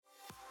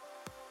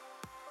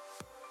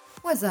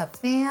What's up,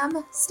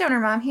 fam?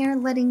 Stoner Mom here,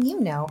 letting you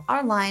know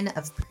our line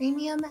of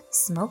premium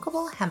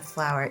smokable hemp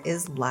flower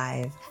is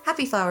live.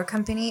 Happy Flower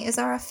Company is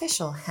our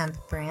official hemp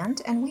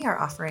brand, and we are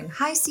offering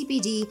high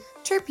CBD,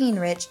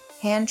 terpene-rich,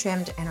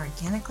 hand-trimmed, and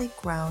organically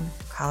grown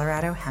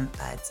Colorado hemp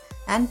buds.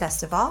 And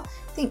best of all,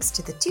 thanks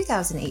to the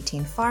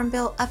 2018 Farm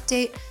Bill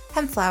update,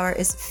 hemp flower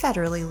is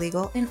federally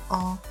legal in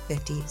all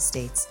 50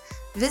 states.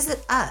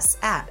 Visit us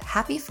at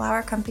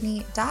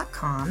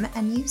happyflowercompany.com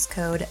and use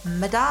code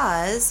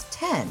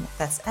MADAS10,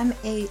 that's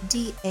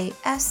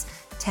MADAS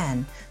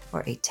 10,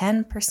 for a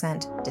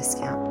 10%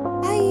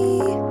 discount.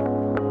 Bye!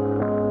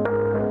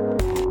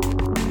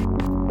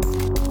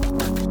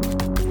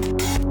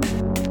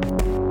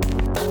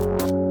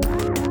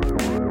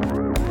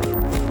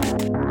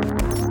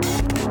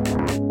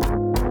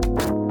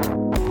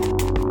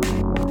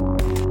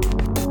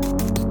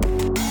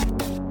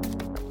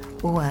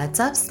 What's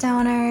up,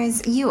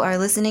 stoners? You are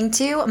listening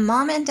to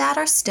Mom and Dad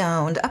Are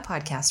Stoned, a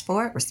podcast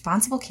for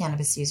responsible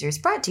cannabis users,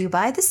 brought to you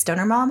by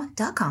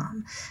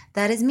thestonermom.com.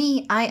 That is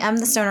me. I am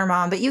the Stoner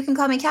Mom, but you can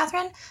call me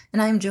Catherine,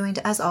 and I am joined,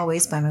 as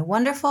always, by my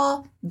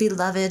wonderful,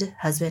 beloved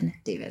husband,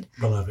 David.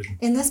 Beloved.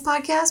 In this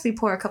podcast, we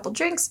pour a couple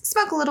drinks,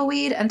 smoke a little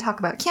weed, and talk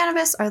about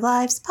cannabis, our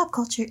lives, pop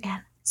culture,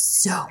 and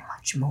so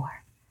much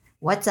more.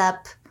 What's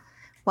up?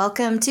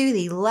 Welcome to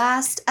the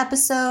last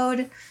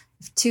episode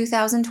of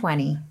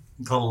 2020.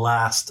 The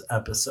last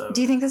episode.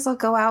 Do you think this will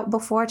go out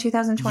before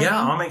 2020? Yeah,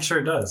 I'll make sure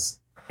it does.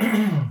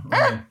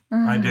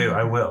 I do.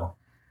 I will.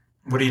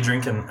 What are you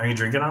drinking? Are you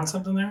drinking on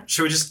something there?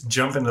 Should we just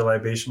jump into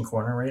Libation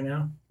Corner right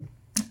now?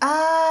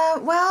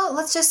 Well,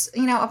 let's just,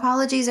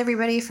 apologies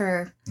everybody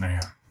for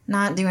Yeah.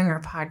 not doing our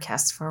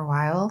podcast for a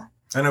while.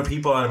 I know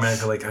people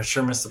automatically like, I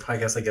sure missed the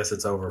podcast. I guess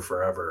it's over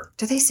forever.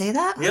 Do they say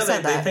that? Who Yeah,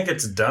 said they that? think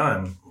it's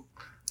done.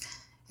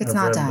 It's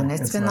not done.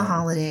 It's been the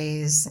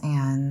holidays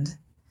and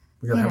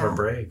We gotta have a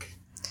break.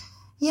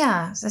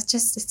 yeah,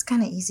 it's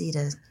kind of easy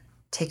to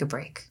take a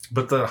break.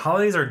 But the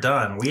holidays are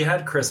done. We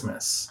had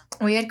Christmas.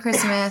 We had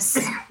Christmas.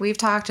 We've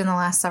talked in the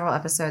last several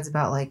episodes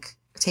about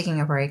taking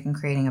a break and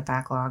creating a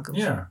backlog of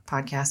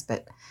podcasts,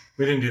 but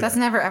we didn't do that. That's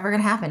never ever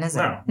going to happen, is it?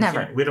 No,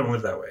 never. We don't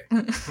live that way.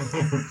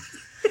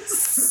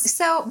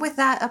 So with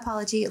that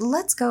apology,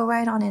 let's go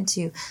right on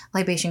into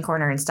Libation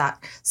Corner and start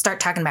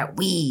talking about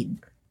weed.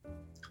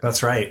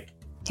 That's right.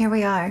 Here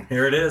we are.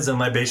 Here it is in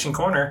Libation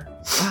Corner.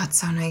 Oh, it's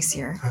so nice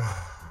here.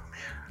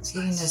 So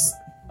you can just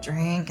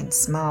drink and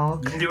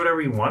smoke. You can do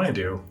whatever you want to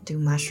do. Do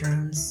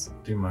mushrooms.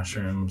 Do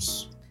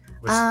mushrooms.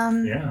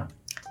 Yeah.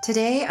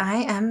 Today I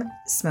am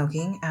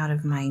smoking out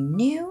of my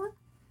new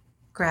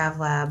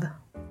GravLab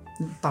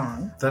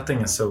bong. That thing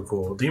is so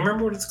cool. Do you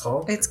remember what it's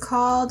called? It's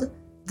called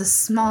the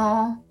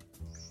Small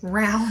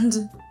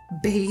Round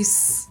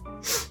Base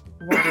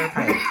Water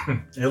Pipe.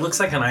 It looks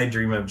like an I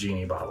Dream of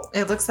Genie bottle.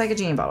 It looks like a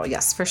genie bottle,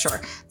 yes, for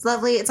sure. It's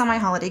lovely. It's on my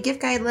holiday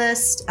gift guide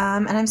list.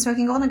 And I'm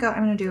smoking Golden Goat.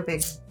 I'm going to do a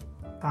big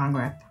bong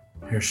rip.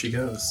 Here she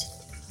goes.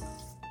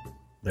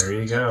 There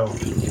you go.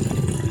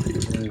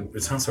 Ooh,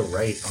 it sounds so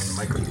right on the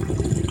microphone.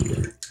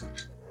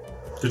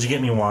 Did you get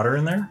any water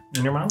in there?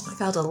 In your mouth? I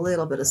felt a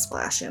little bit of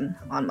splashing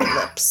on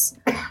my lips.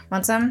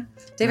 Want some?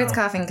 David's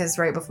coughing because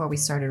right before we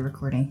started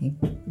recording, he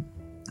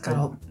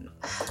got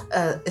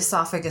a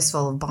esophagus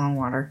full of bong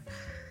water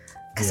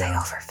because I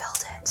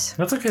overfilled it.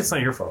 That's okay. It's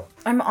not your fault.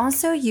 I'm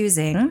also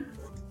using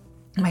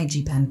my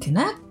G-Pen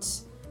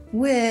Connect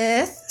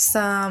with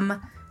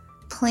some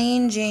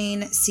Plain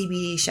Jane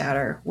CBD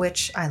shatter,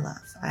 which I love.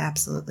 I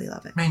absolutely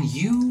love it. Man,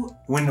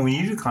 when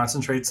you do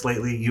concentrates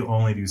lately, you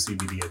only do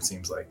CBD, it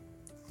seems like.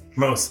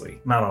 Mostly,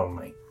 not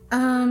only.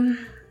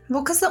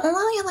 Well, because the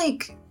only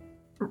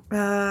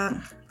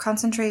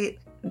concentrate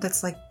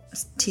that's like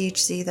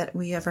THC that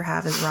we ever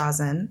have is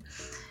rosin.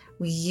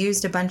 We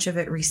used a bunch of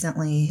it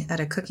recently at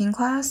a cooking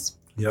class.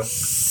 Yep.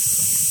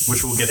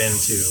 Which we'll get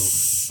into.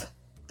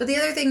 But the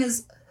other thing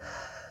is,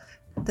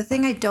 the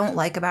thing I don't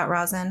like about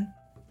rosin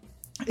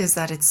is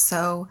that it's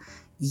so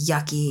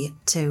yucky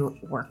to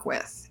work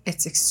with.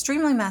 It's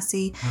extremely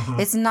messy. Mm-hmm.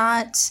 It's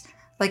not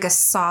like a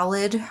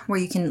solid where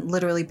you can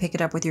literally pick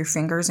it up with your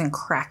fingers and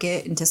crack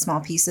it into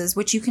small pieces,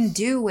 which you can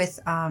do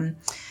with some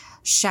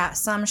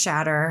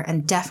shatter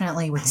and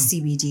definitely with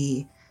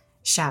CBD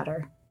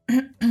shatter.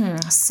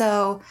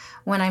 So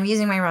when I'm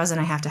using my rosin,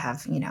 I have to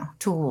have,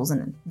 tools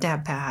and a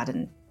dab pad,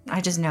 and I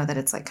just know that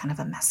it's like kind of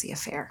a messy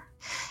affair.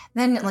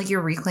 Then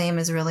your reclaim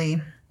is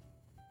really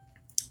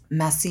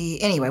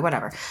messy. Anyway,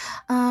 whatever.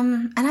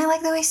 And I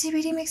like the way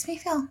CBD makes me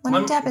feel when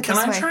I dab it this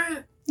way. Can I try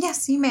it?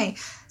 Yes, you may.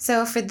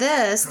 So for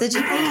this, the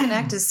G-Pen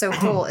Connect is so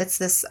cool. It's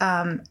this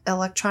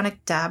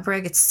electronic dab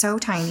rig. It's so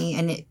tiny,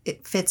 and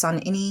it fits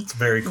on any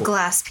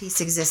glass piece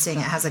existing.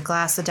 It has a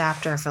glass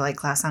adapter for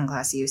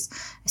glass-on-glass use.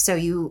 So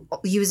you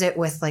use it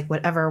with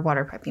whatever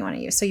water pipe you want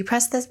to use. So you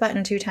press this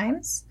button 2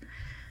 times,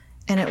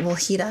 and it will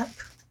heat up.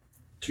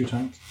 2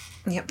 times?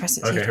 Yep, press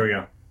it 2 times. Okay, here we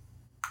go.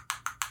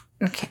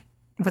 Okay.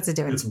 What's it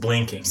doing? It's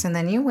blinking. So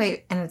then you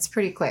wait, and it's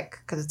pretty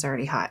quick because it's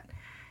already hot.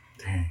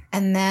 Dang.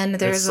 And then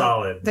there's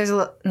solid.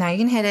 Now you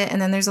can hit it,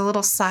 and then there's a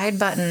little side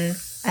button,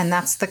 and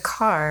that's the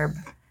carb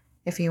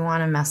if you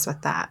want to mess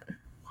with that.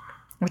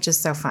 which is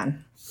so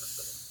fun.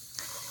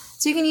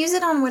 So you can use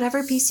it on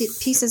whatever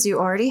pieces you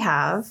already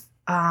have.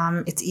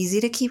 It's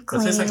easy to keep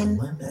clean. That tastes like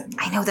lemon.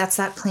 I know, that's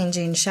that Plain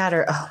Jane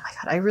shatter. Oh my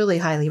God. I really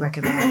highly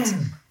recommend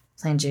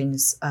Plain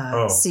Jane's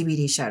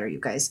CBD shatter, you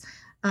guys.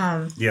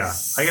 Yeah,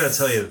 I gotta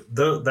tell you,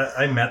 that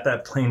I met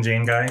that Plain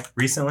Jane guy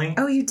recently.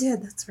 Oh, you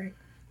did. That's right.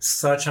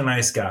 Such a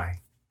nice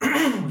guy.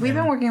 We've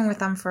been working with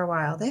them for a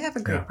while. They have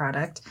a great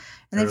product,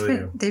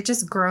 and they've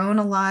just grown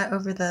a lot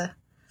over the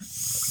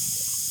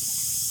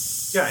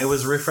it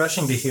was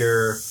refreshing to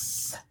hear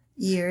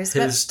years.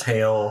 His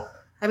tale.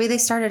 I mean, they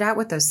started out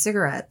with those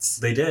cigarettes.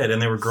 They did,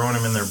 and they were growing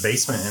them in their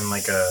basement in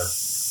like a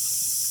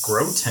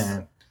grow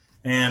tent,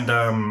 and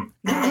now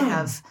they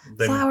have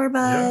flower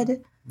bud. Yeah.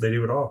 They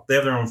do it all. They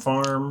have their own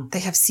farm. They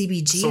have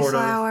CBG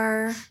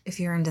flower. If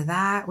you're into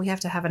that, we have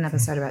to have an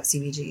episode about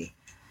CBG.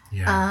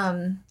 Yeah.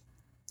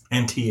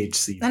 And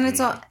THC. And it's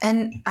all.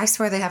 And I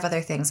swear they have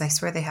other things. I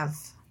swear they have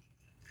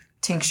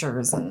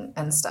tinctures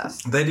and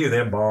stuff. They do. They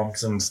have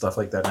balms and stuff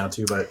like that now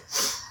too. But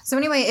so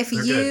anyway, if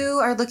you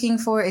are looking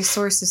for a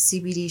source of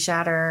CBD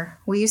shatter,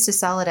 we used to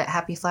sell it at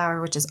Happy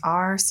Flower, which is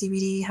our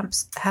CBD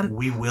hemp.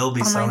 We will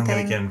be selling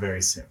it again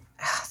very soon.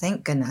 Oh,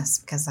 thank goodness,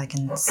 because I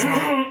can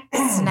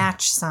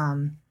snatch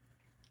some.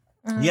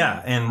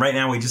 Yeah, and right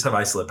now we just have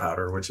isolate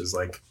powder, which is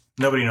like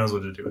nobody knows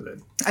what to do with it.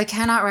 I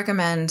cannot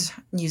recommend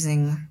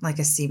using like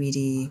a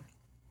CBD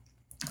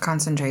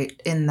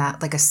concentrate in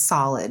that, like a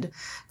solid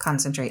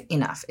concentrate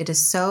enough. It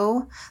is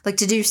so, like,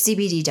 to do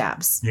CBD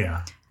dabs.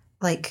 Yeah.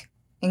 Like,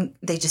 and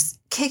they just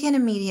kick in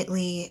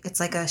immediately. It's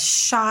like a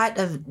shot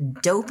of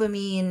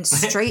dopamine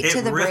straight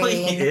to the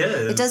really brain.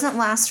 Is. It doesn't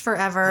last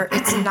forever.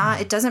 It's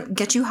not, it doesn't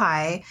get you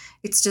high.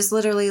 It's just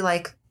literally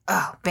like,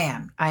 oh,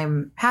 bam,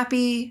 I'm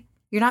happy.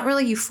 You're not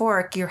really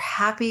euphoric. You're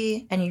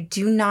happy and you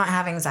do not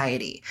have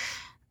anxiety.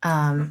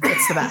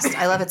 It's the best.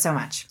 I love it so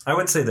much. I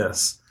would say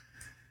this.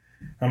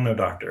 I'm no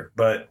doctor,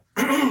 but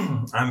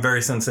I'm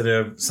very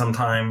sensitive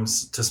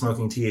sometimes to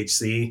smoking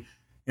THC.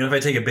 You know, if I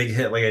take a big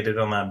hit like I did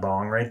on that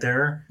bong right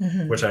there,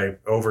 which I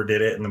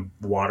overdid it and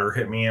the water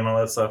hit me and all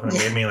that stuff and it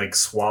made me like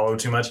swallow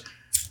too much.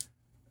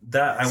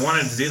 That I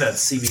wanted to do that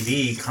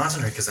CBD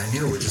concentrate because I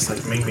knew it would just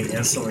like make me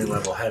instantly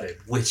level-headed,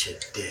 which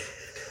it did.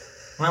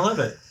 And I love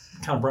it.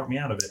 It kind of brought me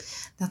out of it.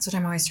 That's what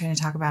I'm always trying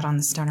to talk about on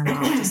the Stoner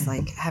Mom, just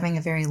like having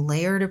a very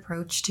layered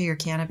approach to your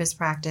cannabis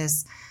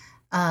practice.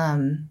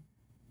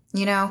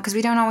 You know, because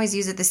we don't always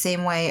use it the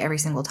same way every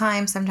single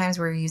time. Sometimes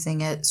we're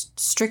using it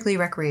strictly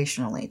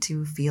recreationally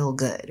to feel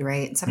good,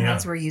 right?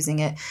 Sometimes we're using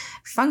it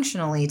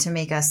functionally to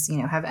make us, you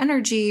know, have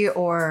energy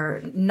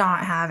or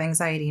not have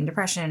anxiety and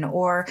depression,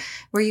 or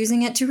we're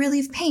using it to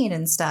relieve pain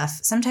and stuff.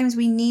 Sometimes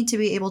we need to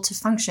be able to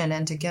function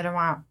and to get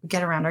around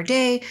our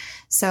day.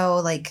 So,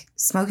 like,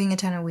 smoking a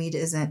ton of weed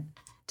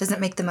doesn't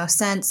make the most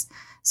sense.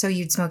 So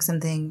you'd smoke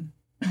something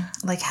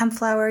like hemp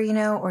flower, you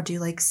know, or do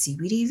like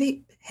CBD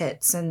vape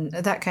hits and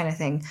that kind of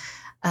thing,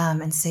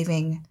 and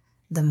saving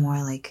the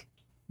more like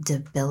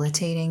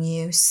debilitating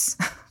use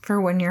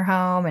for when you're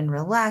home and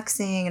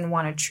relaxing and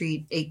want to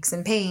treat aches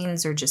and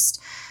pains or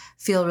just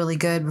feel really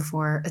good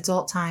before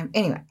adult time.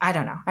 Anyway, I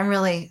don't know. I'm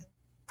really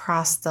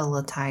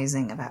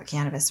proselytizing about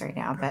cannabis right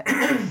now, but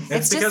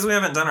it's because we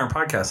haven't done our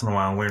podcast in a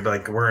while.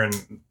 We're in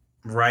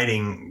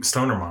writing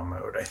Stoner Mom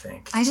mode, I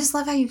think. I just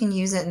love how you can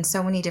use it in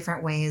so many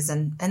different ways.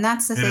 And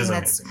that's the thing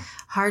that's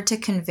hard to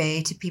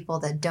convey to people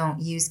that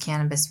don't use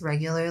cannabis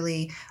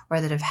regularly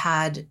or that have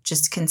had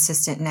just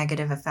consistent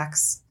negative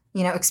effects,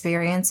 you know,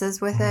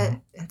 experiences with it.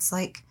 It's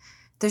like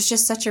there's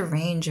just such a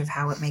range of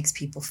how it makes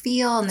people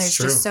feel. And there's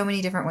just so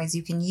many different ways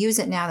you can use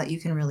it now that you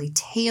can really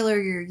tailor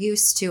your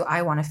use to,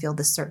 I want to feel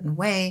this certain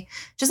way.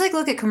 Just like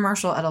look at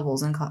commercial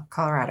edibles in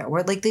Colorado,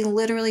 where like they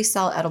literally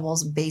sell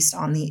edibles based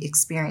on the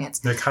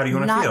experience. Like, how do you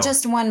want to feel? Not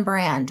just one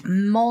brand,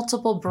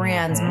 multiple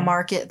brands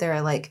market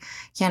their like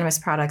cannabis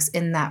products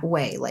in that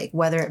way. Like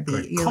whether it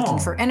be you're looking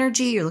for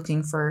energy, you're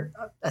looking for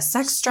a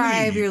sex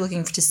drive, you're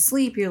looking to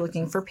sleep, you're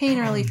looking for pain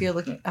relief, you're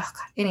looking, oh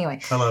God. Anyway.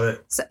 I love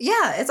it. So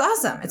yeah, it's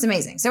awesome. It's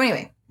amazing. So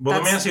anyway. Well,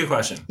 let me ask you a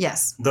question.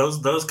 Yes.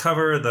 Those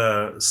cover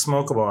the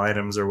smokable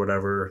items or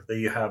whatever that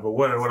you have. But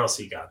what else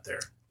you got there?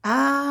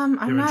 I'm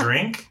you have a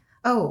drink?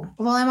 Oh,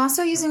 well, I'm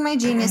also using my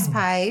Genius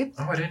pipe.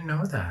 Oh, I didn't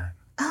know that.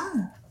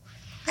 Oh,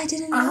 I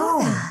didn't know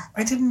that.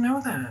 I didn't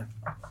know that.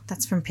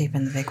 That's from Peep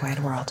in the Big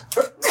Wide World.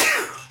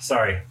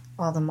 Sorry.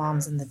 All the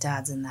moms and the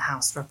dads in the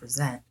house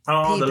represent.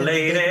 All the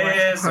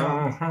ladies.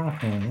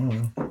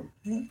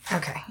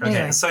 Okay.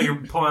 Anyway. So you're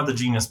pulling out the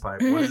Genius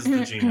pipe. What is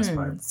the Genius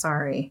pipe?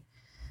 Sorry.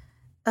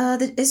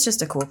 It's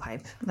just a cool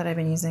pipe that I've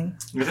been using.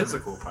 It is a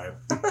cool pipe.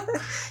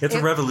 It's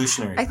a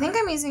revolutionary pipe. I think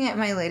I'm using it in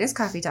my latest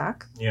coffee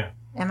talk. Yeah.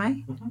 Am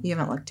I? You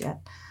haven't looked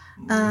yet.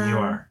 You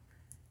are.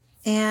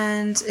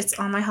 And it's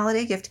on my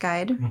holiday gift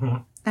guide.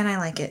 And I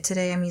like it.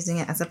 Today I'm using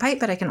it as a pipe,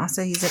 but I can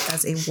also use it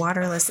as a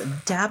waterless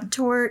dab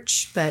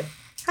torch. But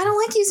I don't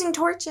like using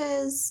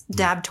torches.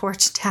 Dab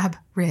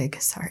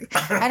rig. Sorry.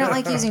 I don't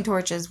like using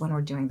torches when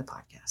we're doing the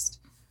podcast.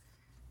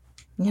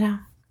 You know?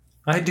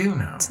 I do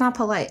know. It's not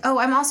polite. Oh,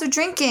 I'm also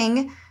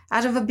drinking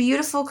out of a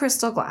beautiful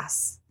crystal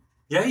glass.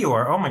 Yeah, you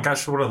are. Oh my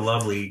gosh, what a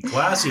lovely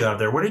glass you have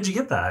there. Where did you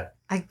get that?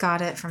 I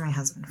got it for my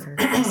husband for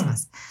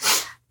Christmas,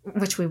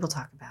 which we will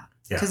talk about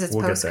because it's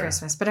we'll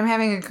post-Christmas. But I'm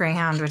having a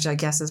Greyhound, which I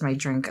guess is my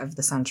drink of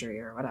the century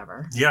or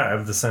whatever. Yeah,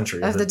 of the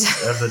century. Of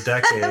the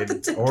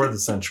decade or the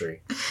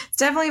century. It's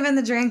definitely been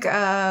the drink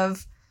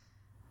of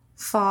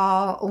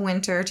fall,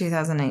 winter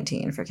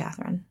 2019 for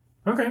Catherine.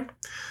 Okay.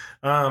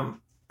 I'm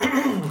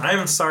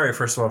sorry,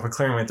 first of all, for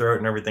clearing my throat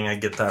and everything. I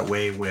get that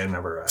way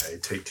whenever I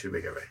take too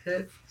big of a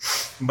hit.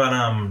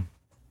 But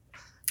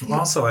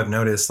also I've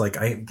noticed like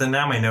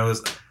now my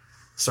nose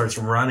starts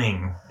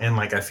running and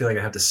like I feel like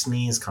I have to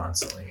sneeze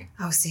constantly.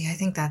 Oh, see, I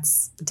think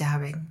that's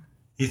dabbing.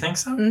 You think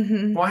so?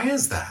 Mm-hmm. Why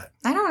is that?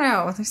 I don't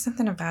know. There's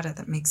something about it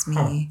that makes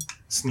me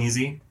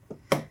sneezy.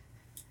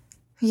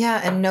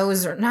 Yeah, and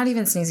not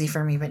even sneezy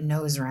for me, but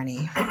nose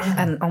runny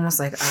and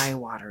almost like eye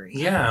watery.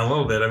 Yeah, a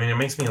little bit. I mean, it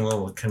makes me a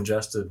little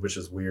congested, which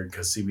is weird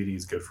because CBD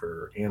is good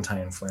for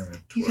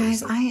anti-inflammatory. You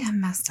guys, I am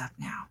messed up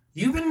now.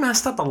 You've been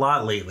messed up a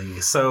lot lately.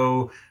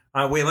 So,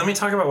 wait, let me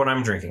talk about what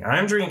I'm drinking.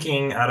 I'm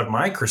drinking out of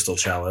my crystal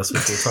chalice,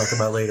 which we'll talk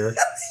about later.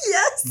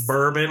 Yes.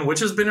 Bourbon,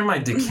 which has been in my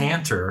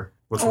decanter,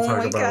 which we'll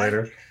talk about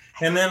later.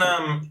 And then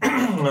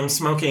I'm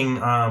smoking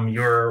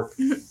your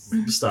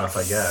stuff,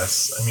 I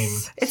guess. I mean...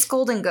 It's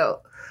Golden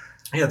Goat.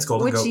 Yeah, it's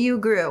Golden Goat. Which you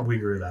grew. We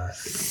grew that.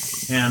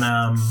 And,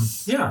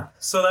 yeah,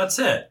 so that's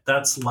it.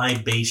 That's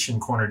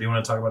Libation Corner. Do you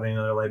want to talk about any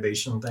other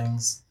libation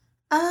things?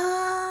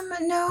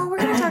 No, we're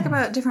going to talk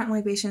about different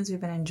libations we've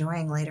been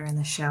enjoying later in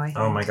the show, I think.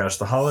 Oh my gosh,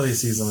 the holiday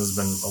season has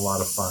been a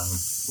lot of fun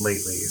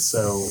lately.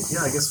 So,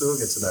 yeah, I guess we will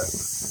get to that.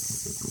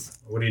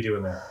 What are you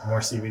doing there? More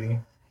CBD?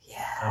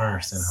 Yeah. I don't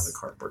understand how the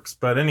carb works.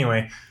 But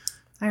anyway.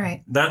 All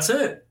right. That's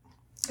it.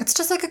 It's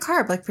just like a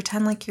carb. Like,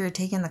 pretend like you're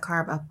taking the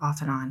carb up,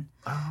 off, and on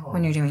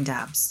when you're doing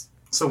dabs.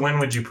 So when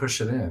would you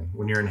push it in?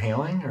 When you're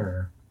inhaling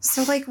or?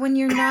 So like when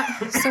you're not,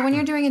 so when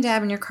you're doing a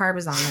dab and your carb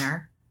is on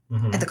there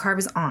mm-hmm. and the carb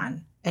is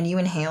on and you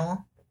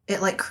inhale, it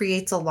like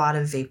creates a lot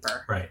of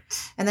vapor. Right.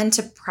 And then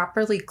to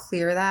properly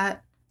clear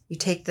that, you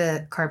take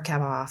the carb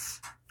cap off.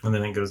 And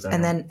then it goes down.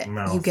 And then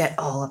you get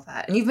all of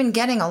that. And you've been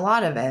getting a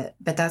lot of it,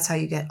 but that's how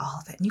you get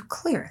all of it. And you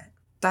clear it.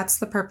 That's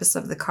the purpose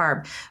of the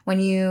carb. When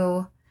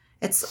you're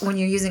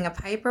using a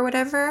pipe or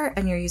whatever,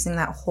 and you're using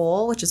that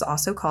hole, which is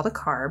also called a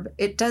carb,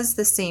 it does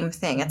the same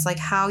thing. It's like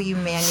how you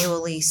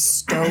manually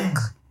stoke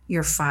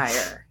your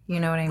fire. You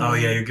know what I mean? Oh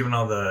yeah, you're giving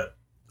all the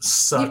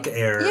suck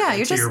air. Yeah,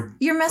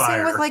 you're messing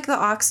fire. with like the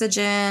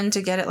oxygen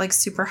to get it like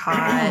super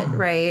hot,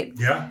 right?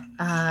 Yeah.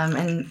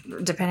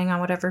 And depending on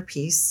whatever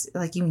piece,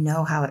 like you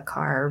know how it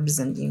carbs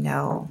and you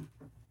know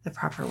the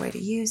proper way to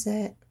use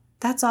it.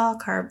 That's all a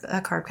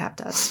carb cap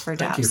does for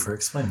dabs. Thank you for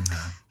explaining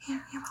that.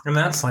 Yeah, you're welcome. And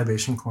that's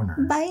Libation Corner.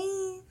 Bye.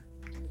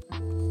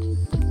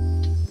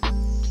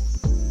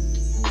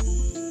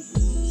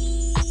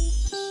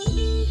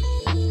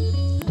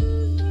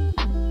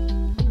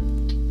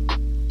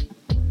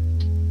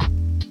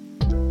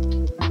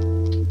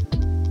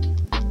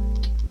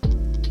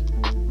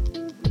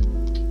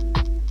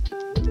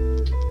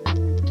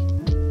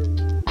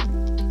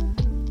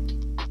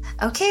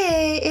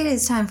 Okay, it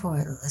is time for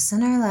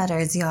listener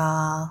letters,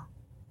 y'all.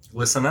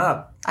 Listen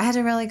up. I had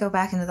to really go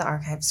back into the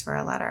archives for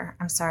a letter.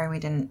 I'm sorry we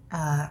didn't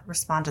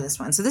respond to this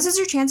one. So this is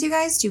your chance, you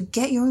guys, to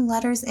get your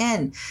letters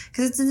in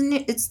because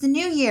it's the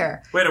new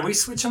year. Wait, are we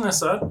switching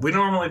this up? We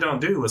normally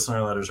don't do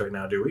listener letters right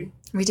now, do we?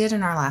 We did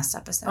in our last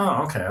episode.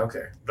 Oh, okay.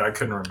 I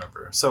couldn't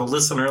remember. So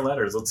listener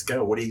letters, let's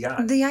go. What do you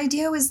got? The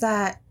idea was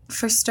that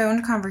for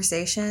stoned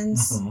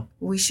conversations, mm-hmm.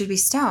 we should be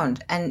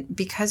stoned. And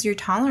because your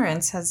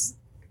tolerance has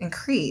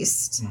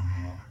increased,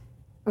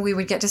 mm-hmm. we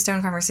would get to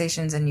stoned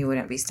conversations and you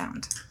wouldn't be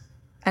stoned.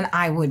 And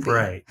I would be.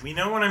 Right. We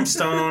know when I'm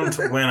stoned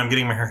when I'm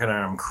getting my haircut and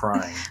I'm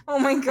crying. Oh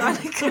my God.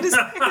 I got his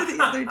hair the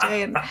other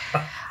day and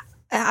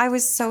I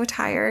was so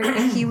tired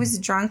and he was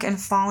drunk and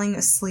falling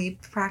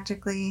asleep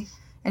practically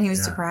and he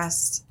was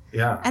depressed.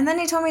 Yeah. And then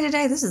he told me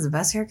today, this is the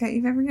best haircut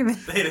you've ever given.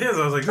 It is.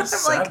 I was like, this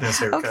is sadness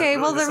haircut. Okay,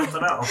 well,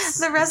 something else.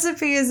 The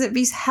recipe is it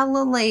be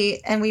hella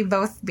late and we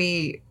both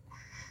be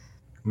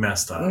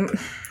messed up.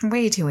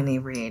 Way too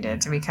inebriated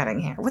to be cutting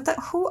hair.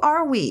 Who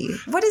are we?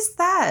 What is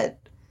that?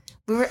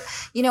 We were,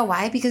 you know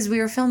why? Because we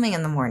were filming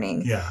in the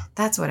morning. Yeah.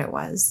 That's what it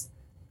was.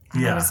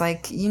 And I was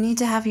like, you need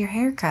to have your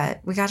hair cut.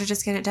 We got to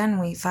just get it done.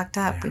 We fucked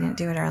up. Yeah. We didn't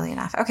do it early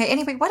enough. Okay,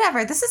 anyway,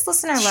 whatever. This is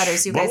listener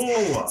letters, you guys.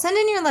 Send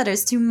in your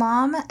letters to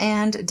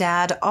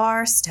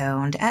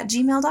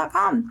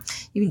momanddadarestoned@gmail.com.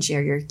 You can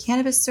share your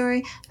cannabis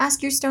story,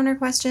 ask your stoner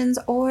questions,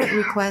 or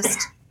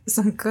request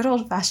some good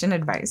old-fashioned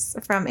advice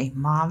from a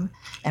mom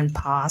and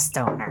pa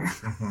stoner.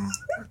 Mm-hmm.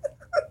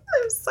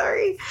 I'm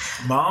sorry.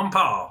 Mom,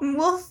 pa.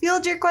 We'll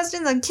field your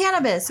questions on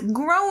cannabis,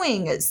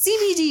 growing,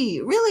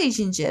 CBD,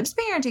 relationships,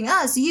 parenting,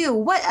 us, you,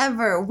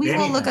 whatever. We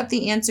will look up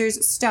the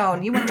answers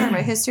stone. You want to talk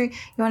about history?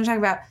 You want to talk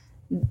about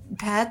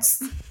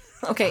pets?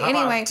 Okay,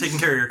 anyway. Taking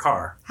care of your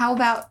car. How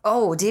about,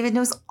 David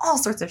knows all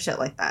sorts of shit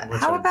like that.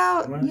 How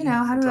about,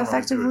 how to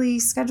effectively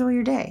schedule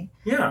your day?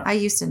 Yeah. I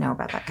used to know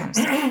about that kind of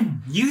stuff.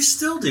 You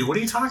still do? What are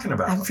you talking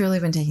about? I've really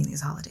been taking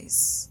these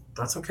holidays.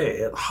 That's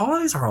okay.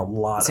 Holidays are a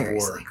lot of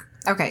work.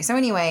 Okay, so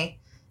anyway,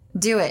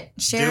 Do it.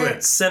 Share. Do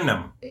it. Send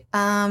them.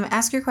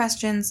 Ask your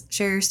questions.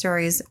 Share your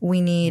stories.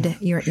 We need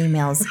your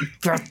emails.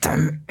 Get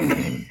them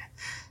in.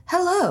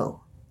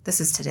 Hello.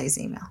 This is today's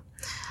email.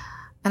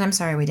 And I'm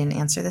sorry we didn't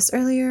answer this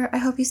earlier. I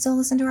hope you still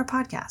listen to our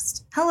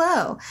podcast.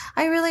 Hello.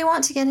 I really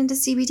want to get into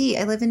CBD.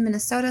 I live in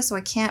Minnesota, so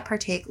I can't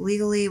partake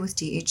legally with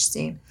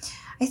THC.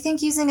 I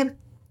think using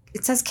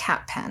it says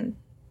cat pen,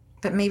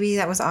 but maybe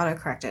that was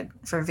auto-corrected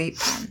for vape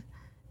pen,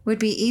 would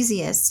be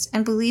easiest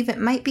and believe it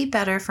might be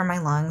better for my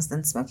lungs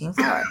than smoking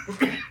flower.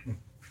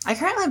 I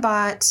currently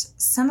bought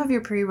some of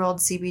your pre-rolled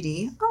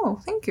CBD. Oh,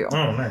 thank you.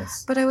 Oh,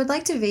 nice. But I would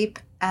like to vape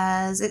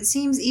as it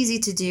seems easy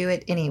to do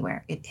it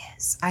anywhere. It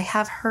is. I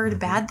have heard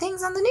bad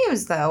things on the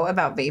news, though,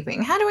 about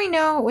vaping. How do we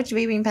know which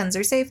vaping pens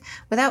are safe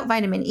without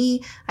vitamin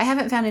E? I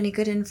haven't found any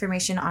good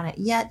information on it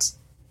yet.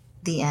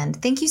 The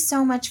end. Thank you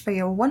so much for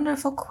your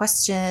wonderful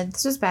question.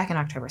 This was back in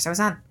October, so it's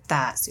not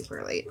that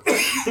super late.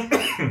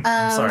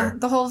 Sorry.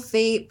 The whole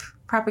vape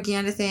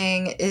propaganda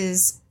thing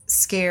is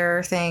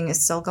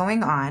still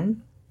going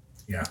on.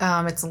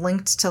 Yeah. It's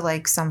linked to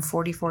like some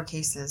 44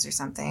 cases or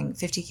something,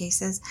 50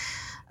 cases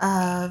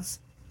of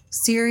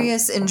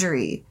serious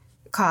injury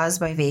caused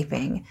by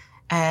vaping.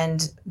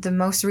 And the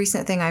most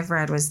recent thing I've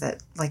read was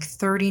that like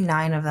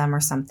 39 of them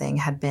or something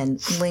had been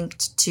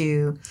linked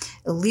to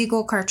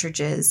illegal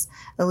cartridges,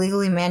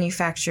 illegally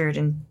manufactured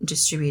and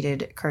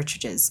distributed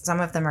cartridges. Some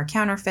of them are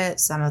counterfeit.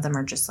 Some of them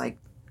are just like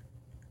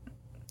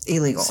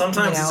illegal.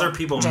 Sometimes these are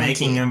people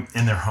making them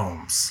in their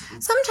homes.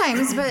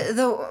 Sometimes,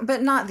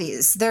 but not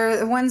these. They're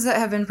the ones that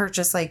have been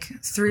purchased like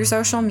through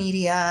social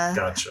media.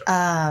 Gotcha.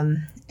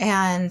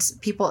 And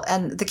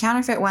the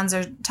counterfeit ones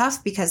are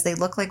tough because they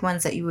look like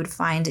ones that you would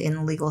find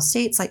in legal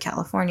states like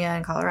California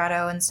and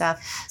Colorado and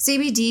stuff.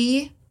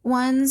 CBD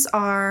ones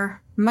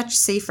are much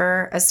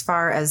safer as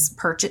far as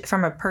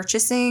from a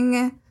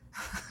purchasing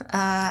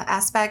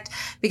aspect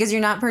because you're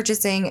not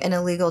purchasing an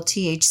illegal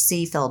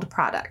THC filled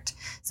product.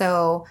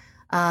 So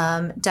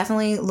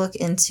definitely look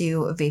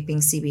into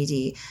vaping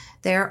CBD.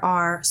 There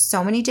are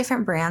so many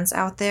different brands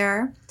out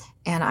there,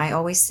 and I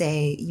always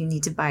say you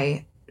need to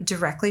buy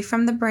directly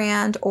from the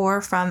brand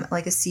or from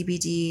like a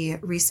CBD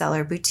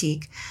reseller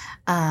boutique.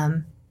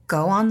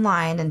 Go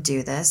online and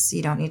do this.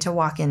 You don't need to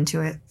walk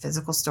into a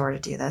physical store to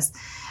do this.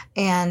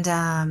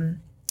 And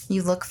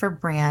you look for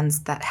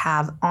brands that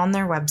have on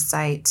their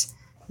website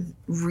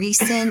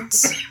recent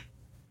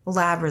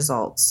lab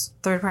results,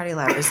 third-party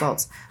lab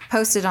results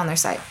posted on their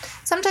site.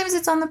 Sometimes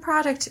it's on the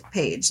product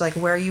page, like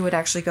where you would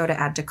actually go to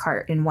add to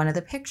cart. In one of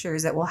the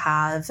pictures, it will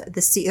have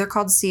they're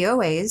called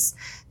COAs.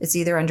 It's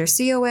either under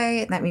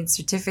COA, that means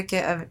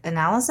certificate of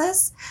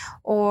analysis,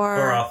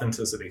 or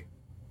authenticity.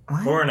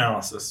 What? Or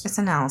analysis. It's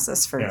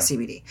analysis for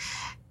CBD.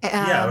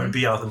 Yeah, it would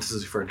be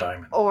authenticity for a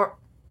diamond. Or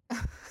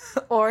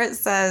it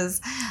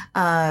says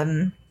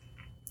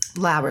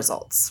lab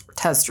results,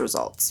 test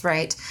results,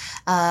 right?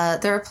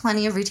 There are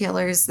plenty of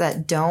retailers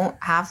that don't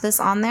have this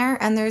on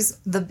there, and there's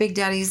the big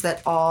daddies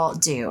that all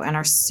do and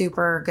are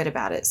super good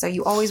about it. So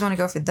you always want to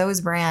go for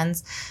those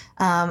brands.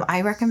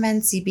 I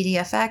recommend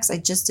CBDFX. I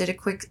just did a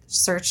quick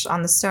search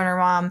on the Stoner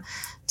Mom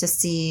to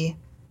see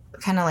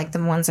kind of like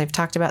the ones I've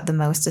talked about the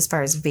most as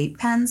far as vape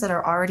pens that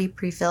are already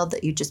pre-filled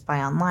that you just buy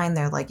online.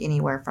 They're like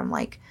anywhere from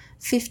like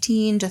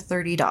 $15 to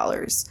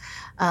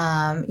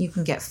 $30. You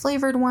can get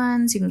flavored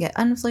ones, you can get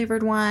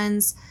unflavored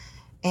ones,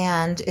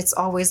 and it's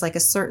always like a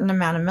certain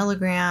amount of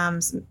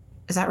milligrams.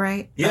 Is that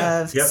right?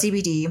 Yeah. Of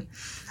CBD.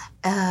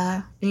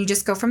 And you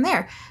just go from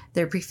there.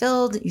 They're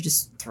pre-filled. You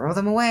just throw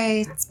them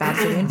away. It's bad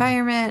for the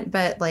environment,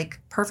 but like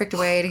perfect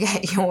way to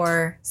get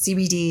your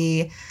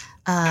CBD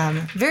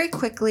very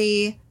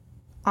quickly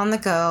on the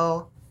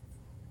go.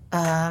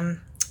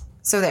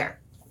 So there.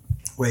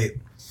 Wait,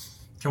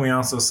 can we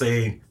also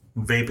say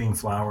vaping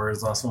flower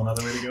is also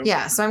another way to go?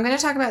 Yeah, so I'm going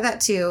to talk about that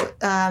too.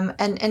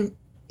 And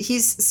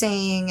he's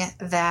saying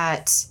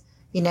that,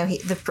 you know,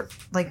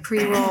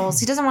 pre-rolls,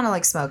 he doesn't want to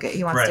like smoke it.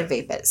 He wants to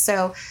vape it.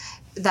 So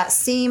that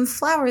same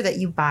flower that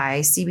you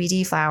buy,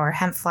 CBD flower,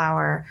 hemp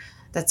flower,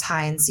 that's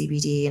high in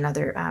CBD and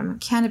other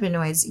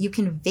cannabinoids, you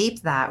can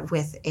vape that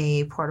with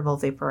a portable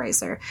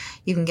vaporizer.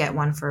 You can get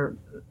one for,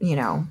 you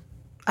know,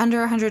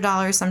 under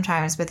 $100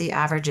 sometimes, but the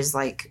average is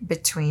like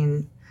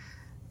between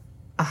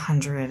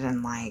 $100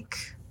 and like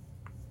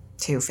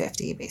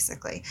 $250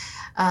 basically.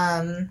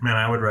 Man,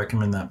 I would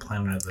recommend that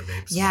Planet of the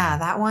Vapes. Yeah,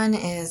 that one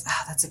is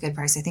that's a good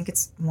price. I think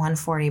it's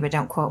 $140, but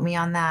don't quote me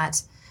on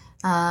that.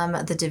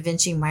 The Da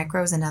Vinci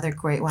Micro is another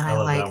great one I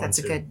like. That's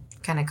a good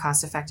kind of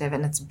cost effective,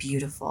 and it's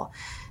beautiful.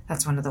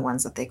 That's one of the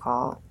ones that they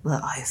call the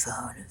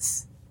iPhone of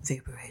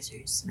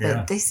vaporizers.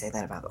 Yeah. They say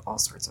that about all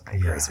sorts of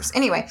vaporizers. Yeah.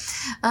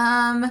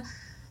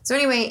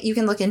 Anyway, you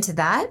can look into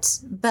that,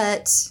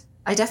 but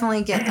I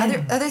definitely get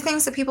other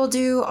things that people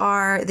do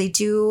are they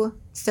do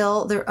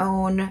fill their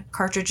own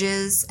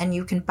cartridges, and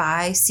you can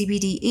buy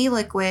CBD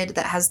e-liquid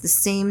that has the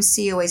same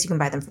COAs. You can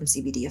buy them from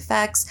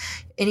CBDFX,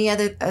 any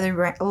other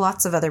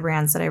lots of other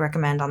brands that I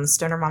recommend on the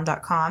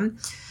stonermom.com.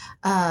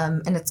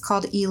 And it's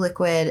called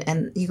e-liquid,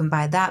 and you can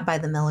buy that by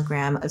the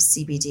milligram of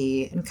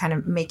CBD and kind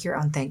of make your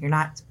own thing. You're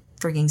not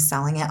freaking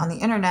selling it on the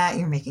internet.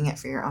 You're making it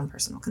for your own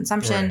personal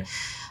consumption.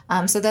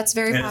 Right. So that's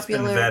very and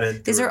popular. It's been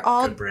vetted these through are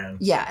all a good brand.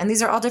 Yeah, and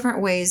these are all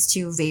different ways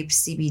to vape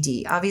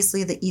CBD.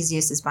 Obviously, the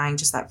easiest is buying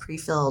just that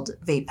pre-filled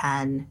vape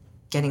pen,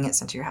 getting it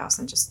sent to your house,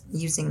 and just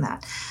using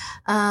that.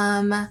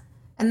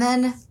 And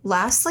then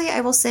lastly, I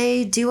will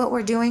say do what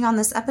we're doing on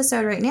this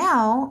episode right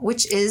now,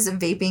 which is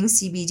vaping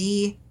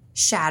CBD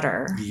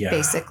shatter,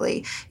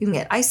 basically. You can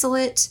get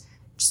isolate,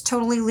 just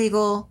totally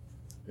legal,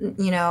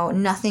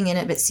 nothing in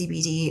it but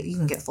CBD. You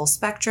can get full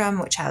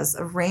spectrum, which has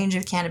a range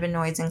of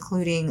cannabinoids,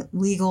 including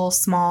legal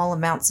small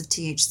amounts of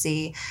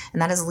THC,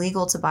 and that is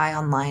legal to buy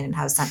online and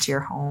have sent to your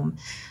home.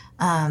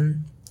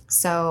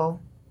 So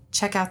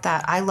check out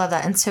that. I love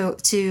that. And so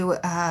to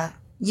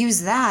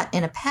use that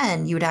in a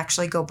pen, you would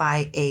actually go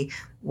buy a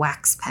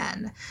wax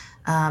pen.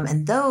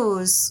 And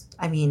those,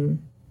 I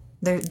mean,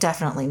 they're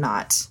definitely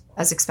not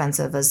as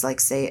expensive as,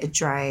 like, say, a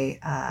dry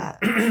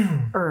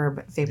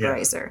herb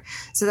vaporizer.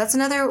 So that's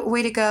another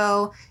way to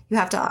go. You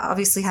have to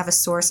obviously have a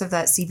source of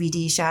that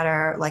CBD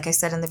shatter. Like I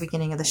said in the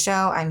beginning of the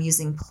show, I'm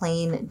using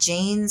Plain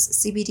Jane's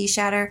CBD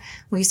shatter.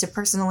 We used to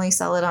personally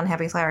sell it on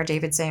Happy Flower.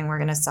 David's saying we're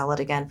going to sell it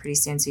again pretty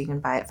soon, so you can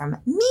buy it from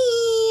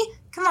me.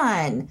 Come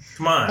on.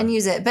 And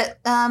use it. But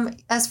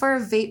as for a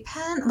vape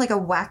pen, like a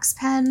wax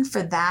pen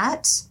for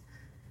that,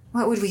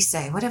 what would we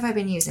say? What have I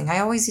been using? I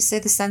always say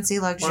the Scentsy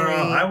Luxury.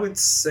 Well, I would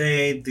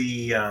say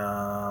the,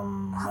 I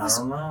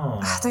don't know.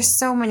 There's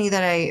so many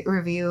that I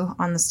review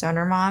on the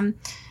Stoner Mom.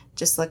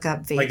 Just look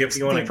up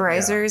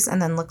vaporizers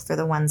and then look for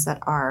the ones that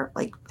are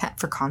like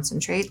for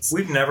concentrates.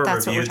 We've never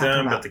reviewed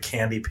them, but the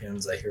candy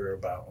pins I hear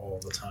about all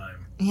the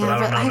time. Yeah,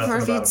 but I've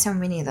reviewed so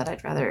many that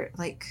I'd rather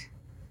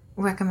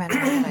recommend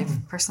one that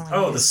I've personally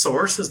used. The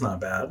Source is not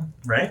bad,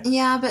 right?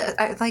 Yeah, but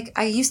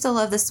I used to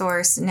love the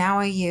Source. Now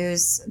I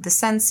use the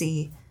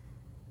Scentsy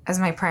as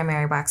my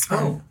primary box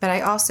pen. But I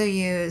also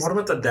use... What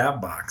about the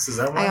Dab Box? Is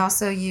that one? I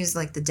also use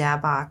like the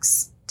Dab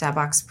Box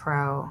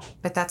Pro,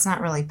 but that's not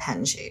really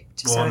pen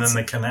shaped. Well, so and then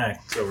the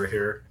Connect over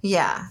here.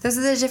 Yeah. Those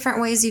are the different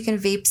ways you can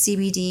vape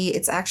CBD.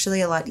 It's actually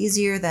a lot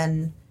easier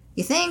than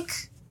you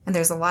think. And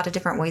there's a lot of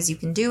different ways you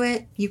can do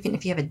it. You can,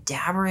 if you have a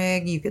dab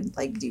rig, you could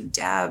do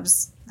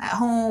dabs at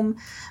home.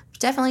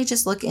 Definitely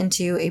just look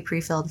into a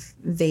pre-filled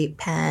vape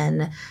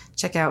pen.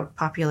 Check out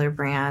popular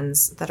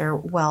brands that are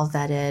well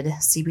vetted.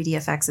 CBD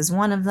FX is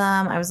one of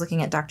them. I was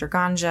looking at Dr.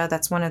 Ganja.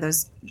 That's one of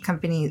those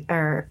companies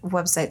or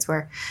websites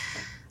where,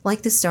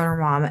 like the Stoner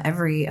Mom,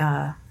 every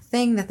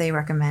thing that they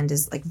recommend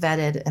is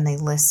vetted, and they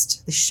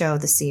show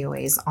the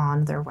COAs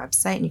on their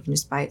website, and you can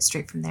just buy it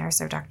straight from there.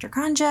 So Dr.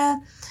 Ganja,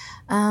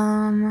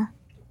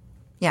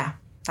 yeah.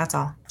 That's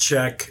all.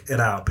 Check it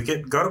out.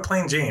 Go to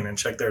Plain Jane and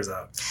check theirs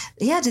out.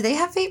 Yeah, do they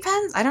have vape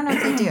pens? I don't know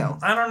if they do.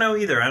 I don't know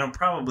either.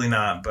 Probably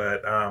not,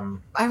 but...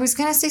 I was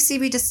going to say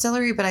CB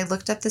Distillery, but I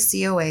looked up the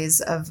COAs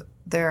of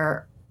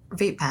their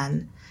vape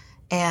pen,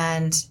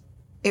 and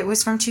it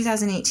was from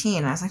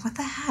 2018. I was like, what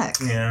the heck?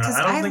 Yeah,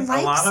 I don't think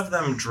a lot of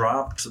them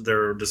dropped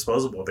their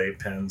disposable vape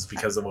pens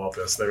because of all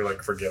this. They were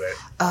like, forget it.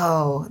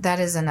 Oh, that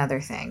is another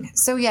thing.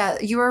 So yeah,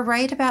 you were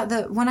right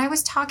about when I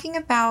was talking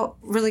about,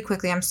 really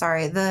quickly, I'm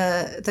sorry,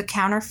 the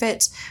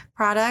counterfeit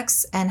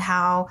products and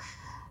how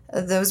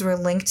those were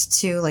linked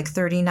to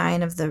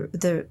 39 of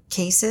the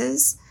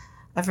cases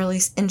of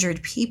really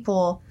injured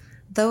people.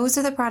 Those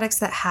are the products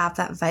that have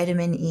that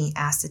vitamin E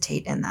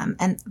acetate in them.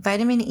 And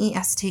vitamin E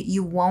acetate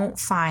you won't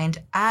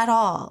find at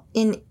all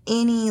in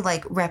any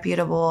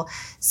reputable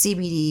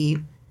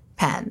CBD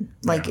pen.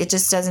 It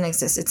just doesn't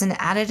exist. It's an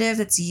additive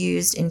that's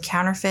used in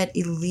counterfeit,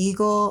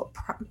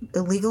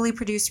 illegally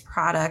produced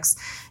products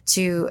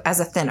as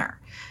a thinner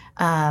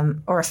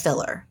or a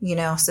filler,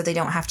 so they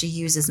don't have to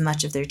use as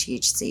much of their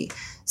THC.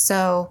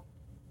 So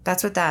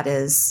that's what that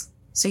is.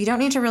 So you don't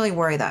need to really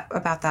worry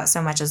about that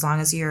so much, as long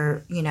as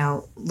you're,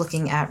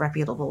 looking at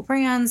reputable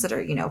brands that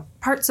are,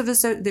 parts of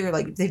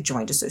they've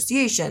joined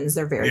associations.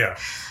 They're very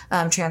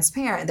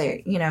transparent.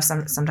 They,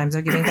 sometimes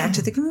they're giving back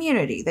to the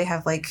community. They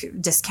have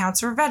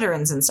discounts for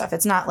veterans and stuff.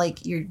 It's not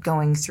like you're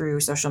going through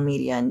social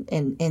media and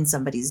in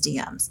somebody's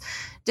DMs.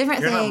 You're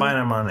not buying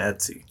them on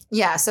Etsy.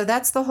 Yeah, so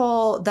that's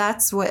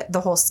what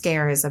the whole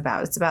scare is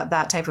about. It's about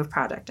that type of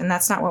product. And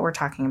that's not what we're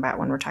talking about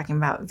when we're talking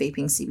about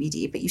vaping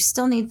CBD. But you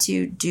still need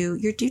to do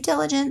your due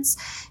diligence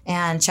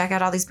and check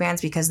out all these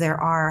brands, because there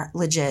are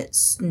legit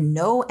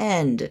no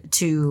end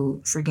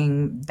to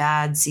freaking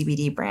bad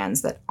CBD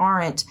brands that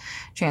aren't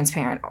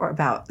transparent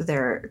about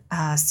their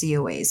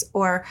COAs,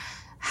 or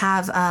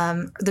have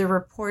they're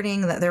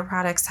reporting that their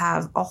products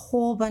have a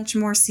whole bunch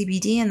more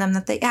CBD in them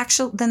than they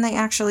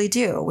actually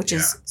do, which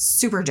is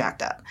super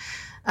jacked up.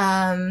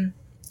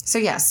 So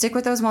yeah, stick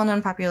with those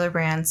well-known popular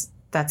brands.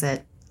 That's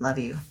it. Love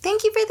you.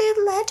 Thank you for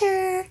the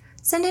letter.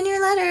 Send in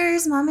your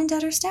letters,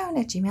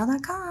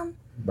 momanddaughtersstone@gmail.com.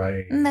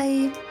 Bye.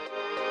 Bye.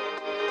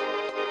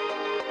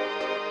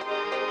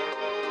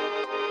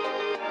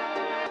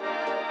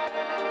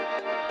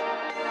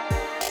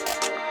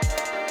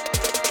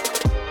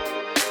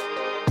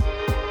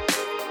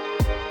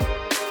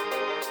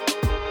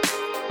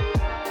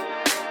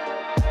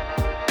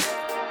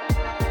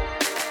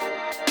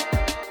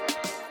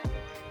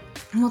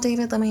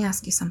 David, let me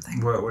ask you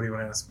something. What do you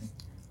want to ask me?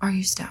 Are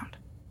you stoned?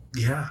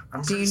 Yeah.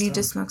 Do you need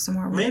to smoke some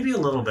more weed? Maybe a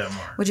little bit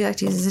more. Would you like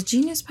to use a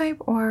Genius pipe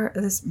or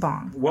this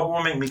bong? What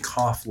will make me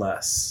cough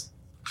less?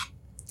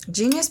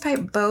 Genius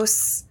pipe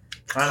boasts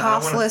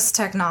coughless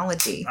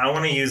technology. I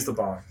want to use the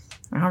bong.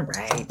 All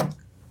right.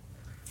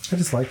 I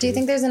just like it. Do you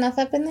think there's enough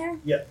up in there?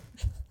 Yeah.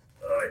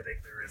 Oh, I think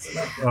there is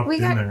enough up in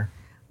there.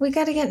 We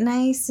got to get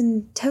nice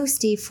and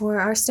toasty for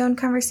our stone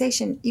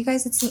conversation. You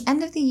guys, it's the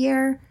end of the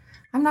year.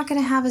 I'm not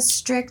going to have a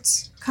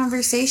strict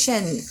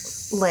conversation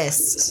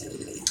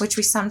list, which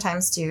we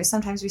sometimes do.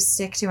 Sometimes we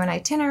stick to an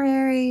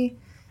itinerary.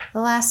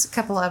 The last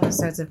couple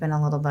episodes have been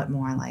a little bit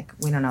more like,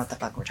 we don't know what the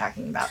fuck we're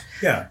talking about.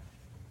 Yeah.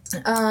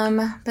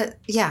 But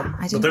yeah,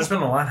 But there's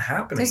been a lot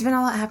happening. There's been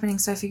a lot happening,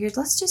 so I figured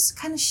let's just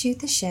kind of shoot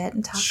the shit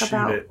and talk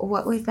about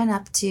what we've been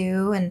up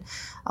to and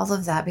all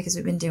of that, because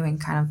we've been doing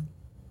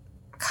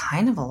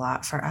kind of a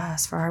lot for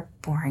us, for our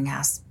boring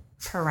ass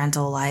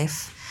parental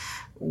life.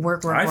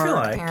 Work, I feel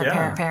like,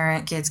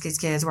 parent,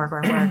 kids, work.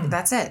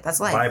 That's it. That's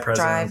life. Buy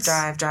presents,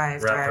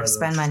 drive.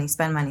 Spend money.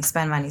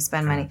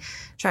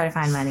 Try to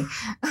find money.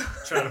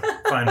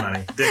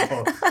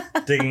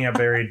 Digging up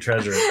buried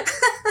treasure.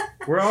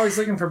 We're always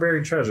looking for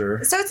buried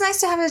treasure. So it's nice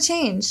to have a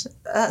change,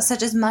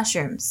 such as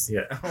mushrooms.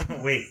 Yeah.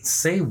 Wait,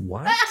 say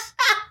what?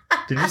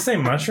 Did you say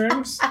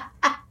mushrooms?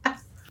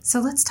 So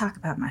let's talk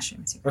about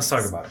mushrooms. Let's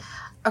talk about it.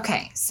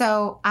 Okay,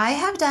 so I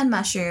have done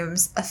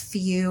mushrooms a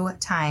few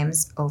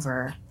times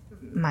over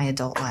my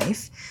adult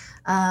life.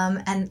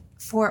 And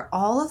for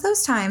all of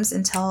those times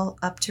until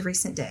up to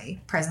present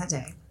day,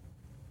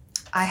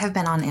 I have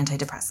been on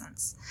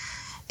antidepressants.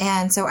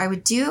 And so I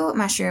would do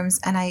mushrooms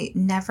and I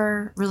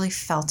never really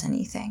felt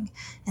anything.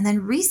 And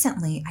then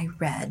recently I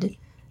read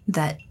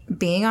that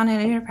being on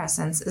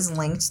antidepressants is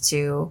linked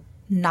to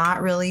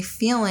not really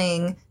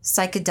feeling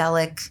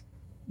psychedelic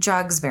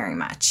drugs very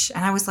much.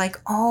 And I was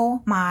like,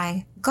 oh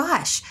my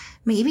gosh,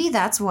 maybe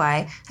that's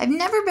why I've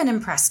never been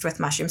impressed with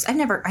mushrooms. I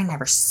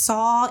never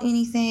saw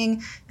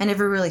anything. I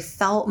never really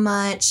felt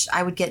much.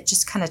 I would get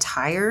just kind of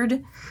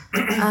tired.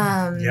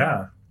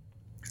 Yeah.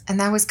 And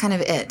that was kind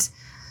of it.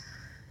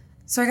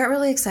 So I got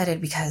really excited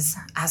because,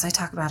 as I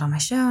talk about on my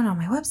show and on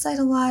my website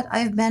a lot,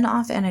 I've been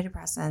off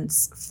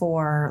antidepressants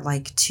for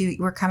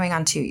we're coming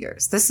on 2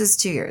 years. This is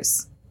 2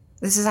 years.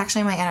 This is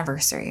actually my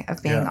anniversary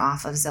of being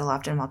off of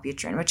Zoloft and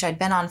Wellbutrin, which I'd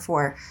been on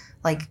for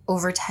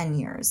over 10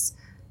 years.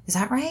 Is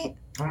that right?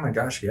 Oh my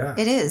gosh, yeah.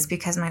 It is,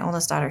 because my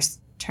oldest daughter's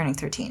turning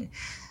 13.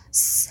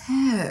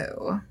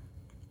 So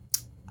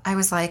I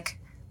was like,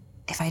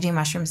 if I do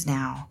mushrooms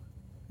now,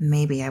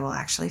 maybe I will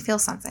actually feel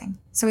something.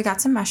 So we got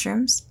some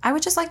mushrooms. I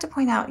would just like to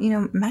point out,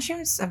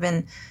 mushrooms have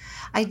been,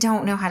 I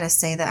don't know how to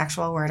say the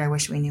actual word. I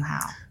wish we knew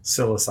how.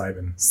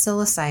 Psilocybin.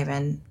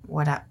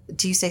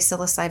 Do you say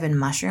psilocybin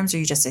mushrooms or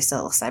you just say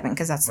psilocybin?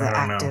 Because that's the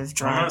active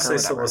drug. I'm going to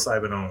say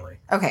psilocybin only.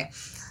 Okay.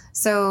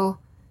 So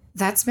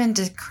that's been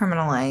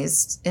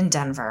decriminalized in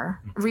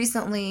Denver.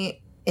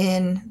 Recently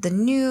in the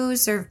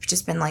news, there have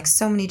just been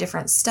so many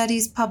different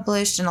studies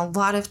published and a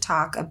lot of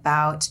talk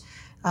about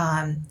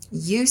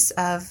use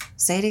of,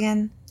 say it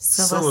again,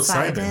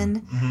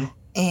 psilocybin. Mm-hmm.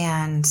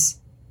 And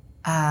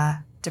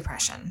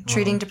depression,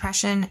 treating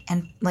depression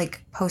and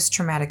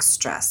post-traumatic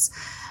stress,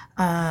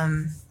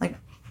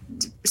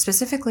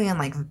 specifically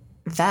in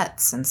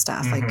vets and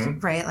stuff,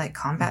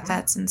 combat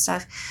vets and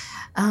stuff.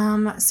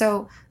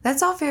 So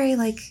that's all very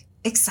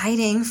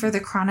exciting for the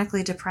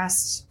chronically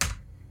depressed,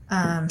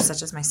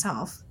 such as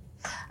myself.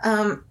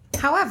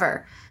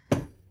 However,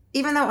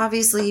 even though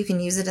obviously you can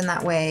use it in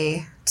that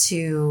way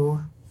to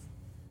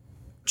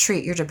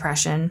treat your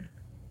depression,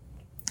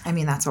 I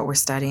mean, that's what we're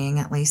studying,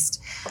 at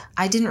least.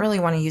 I didn't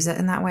really want to use it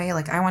in that way.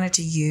 I wanted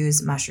to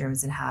use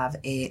mushrooms and have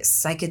a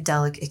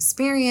psychedelic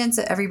experience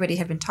that everybody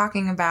had been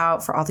talking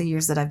about for all the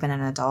years that I've been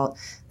an adult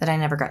that I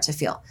never got to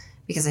feel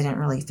because I didn't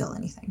really feel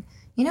anything.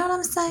 You know what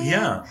I'm saying?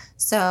 Yeah.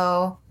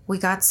 So we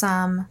got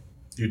some.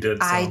 You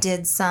did some. I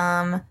did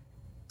some.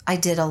 I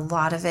did a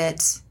lot of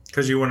it.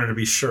 Because you wanted to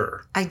be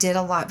sure. I did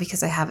a lot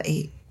because I have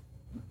a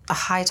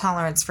high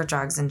tolerance for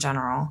drugs in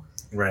general.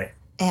 Right.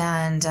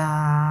 And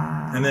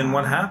then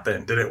what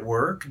happened? Did it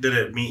work? Did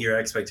it meet your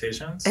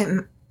expectations? Oh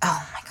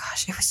my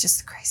gosh, it was just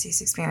the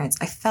craziest experience.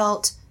 I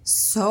felt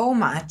so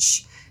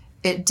much.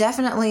 It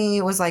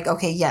definitely was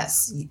okay,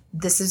 yes,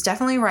 this is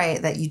definitely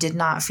right that you did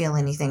not feel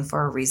anything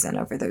for a reason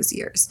over those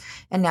years.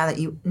 And now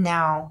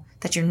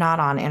that you're not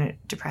on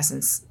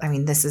antidepressants, I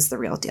mean, this is the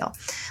real deal.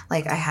 I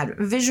had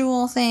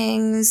visual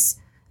things.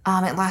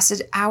 It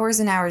lasted hours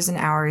and hours and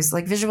hours.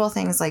 Visual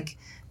things,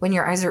 when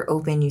your eyes are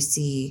open, you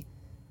see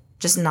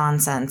just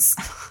nonsense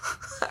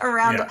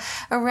around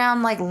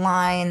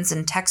lines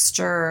and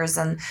textures.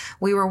 And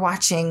we were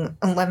watching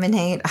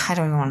Lemonade. I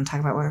don't even want to talk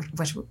about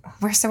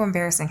we're so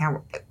embarrassing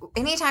how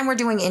anytime we're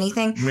doing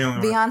anything,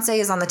 Beyonce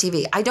is on the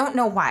TV. I don't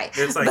know why.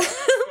 It's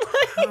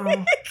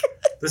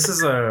This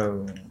is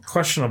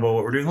questionable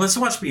what we're doing. Let's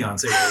watch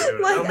Beyonce.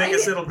 Like,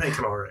 It'll make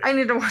it all right. I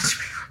need to watch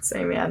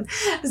Beyonce, man.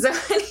 So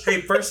Hey,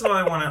 first of all,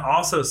 I want to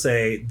also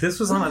say this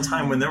was on a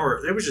time when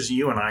it was just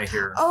you and I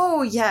here.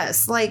 Oh,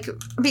 yes. Like,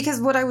 because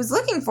what I was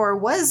looking for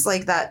was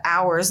like that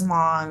hours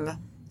long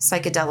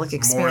psychedelic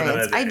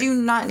experience. I do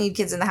not need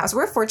kids in the house.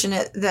 We're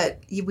fortunate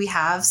that we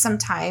have some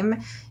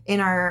time in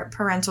our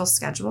parental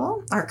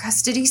schedule, our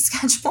custody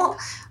schedule,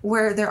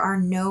 where there are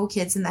no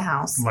kids in the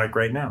house. Like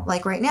right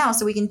now.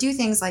 So we can do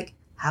things like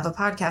have a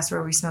podcast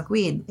where we smoke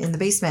weed in the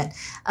basement.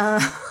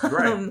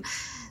 Right.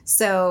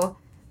 So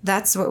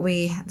that's what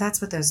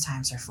those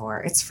times are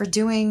for. It's for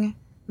doing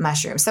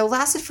mushrooms. So it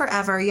lasted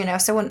forever, you know.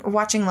 So when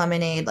watching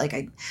Lemonade, like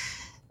I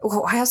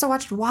also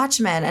watched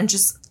Watchmen, and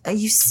just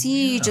you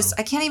see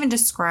I can't even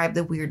describe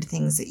the weird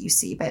things that you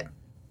see, but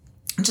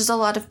just a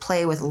lot of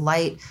play with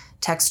light,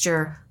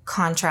 texture,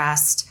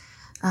 contrast,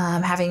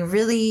 having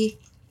really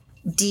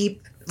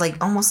deep,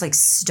 like almost like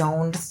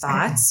stoned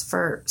thoughts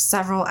for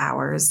several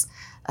hours.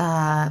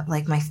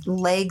 Like my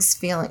legs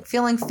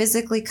feeling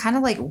physically kind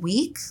of like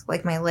weak,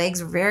 like my legs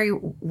very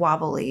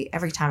wobbly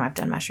every time I've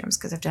done mushrooms,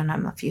 because I've done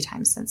them a few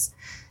times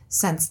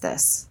since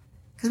this.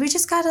 Because we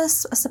just got a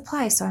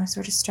supply, so I'm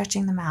sort of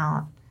stretching them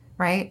out,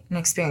 right? And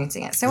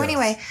experiencing it. So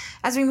Anyway,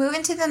 as we move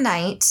into the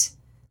night,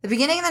 the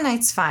beginning of the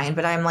night's fine,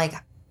 but I'm like,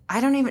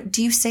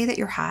 do you say that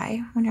you're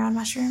high when you're on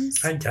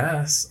mushrooms? I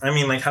guess. I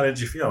mean, like, how did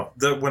you feel?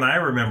 When I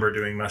remember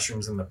doing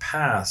mushrooms in the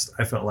past,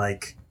 I felt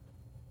like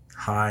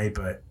high,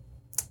 but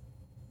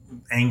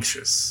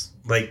anxious.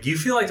 Like, you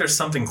feel like there's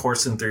something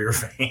coursing through your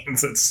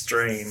veins. It's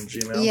strange,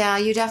 you know? Yeah,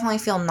 you definitely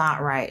feel not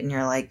right, and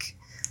you're like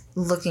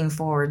looking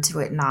forward to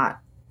it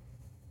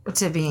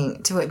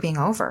being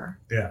over.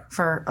 Yeah.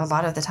 For a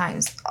lot of the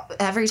times.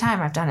 Every time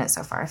I've done it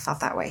so far, I felt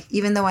that way.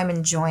 Even though I'm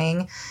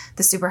enjoying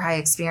the super high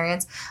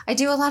experience, I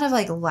do a lot of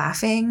like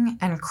laughing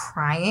and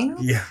crying.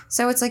 Yeah.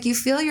 So it's like you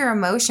feel your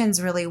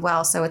emotions really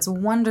well. So it's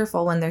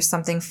wonderful when there's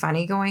something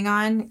funny going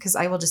on, because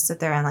I will just sit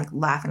there and like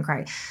laugh and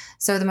cry.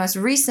 So the most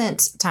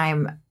recent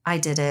time I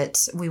did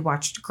it, we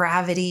watched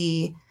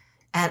Gravity,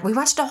 and we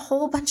watched a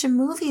whole bunch of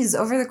movies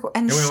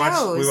and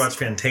shows. We watched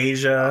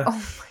Fantasia. Oh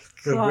my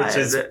God. Which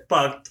is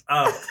fucked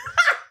up.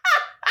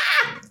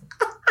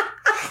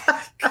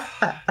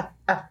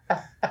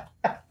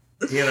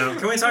 You know,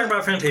 can we talk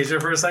about Fantasia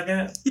for a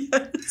second?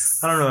 Yes.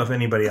 I don't know if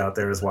anybody out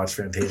there has watched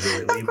Fantasia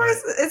lately. Of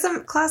course, it's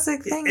a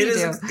classic thing to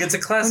do. It's a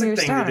classic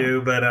thing to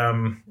do, but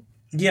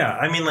yeah,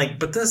 I mean, like,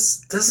 but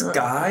this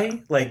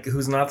guy, like,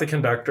 who's not the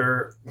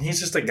conductor, he's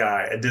just a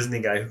guy, a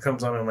Disney guy who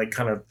comes on and like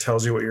kind of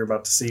tells you what you're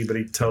about to see, but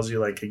he tells you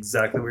like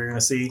exactly what you're going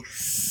to see.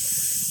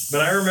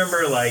 But I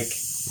remember like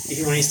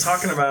when he's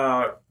talking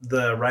about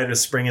the rite of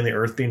spring and the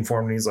earth being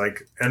formed, and he's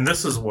like, and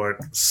this is what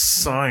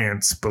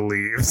science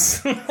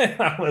believes.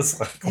 I was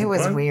like, it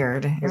was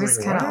weird. It was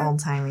kind of old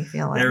timey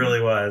feeling. It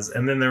really was.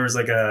 And then there was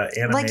like a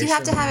animation. Like you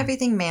have to have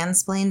everything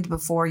mansplained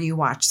before you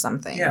watch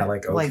something. Yeah,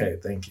 like, okay,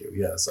 thank you.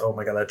 Yes. Oh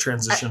my God, that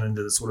transition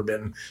into this would have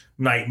been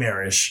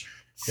nightmarish.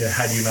 Yeah,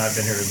 had you not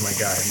been here as my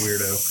guy,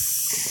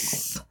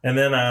 weirdo. And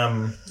then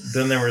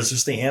there was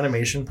just the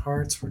animation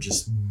parts were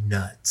just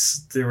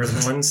nuts. There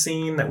was one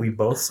scene that we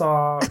both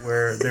saw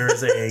where there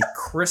is a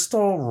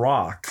crystal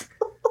rock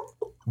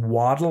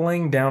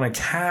waddling down a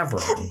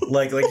cavern,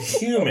 like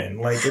human,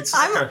 like it's.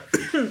 And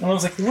I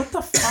was like, "What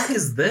the fuck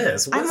is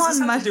this? What does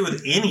this have to do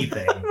with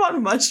anything?" I'm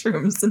on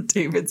mushrooms, and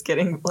David's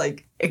getting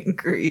like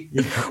angry.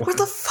 Yeah. What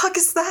the fuck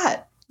is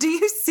that? Do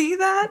you see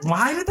that?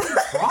 Why did they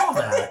draw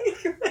that?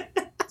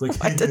 Like,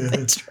 why did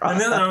they draw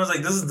and then that? I was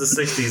like, this is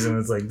the 60s, and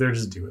it's like, they're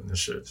just doing this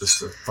shit just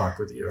to fuck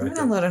with you. I'm going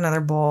to load another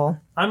bowl.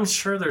 I'm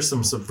sure there's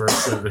some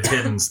subversive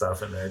hidden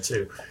stuff in there,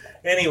 too.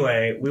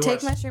 Anyway, we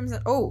take mushrooms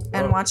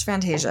and watch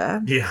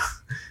Fantasia. Yeah.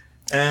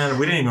 And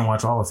we didn't even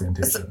watch all of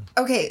Fantasia.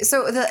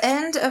 So the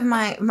end of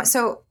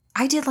so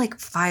I did like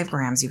 5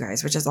 grams, you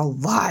guys, which is a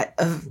lot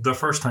of... The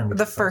first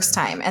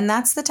time. And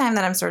that's the time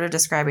that I'm sort of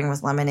describing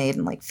with Lemonade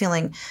and like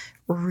feeling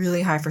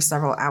really high for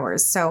several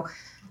hours. So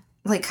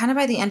like kind of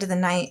by the end of the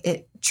night,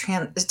 it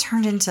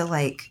turned into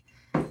like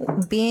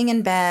being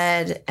in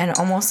bed and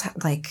almost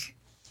like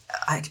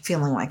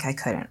feeling like I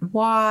couldn't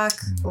walk,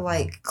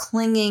 like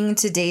clinging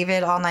to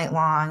David all night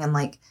long and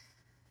like,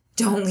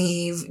 don't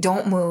leave,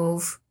 don't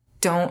move,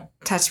 don't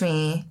touch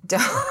me,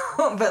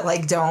 but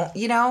like don't,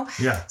 you know?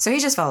 Yeah. So he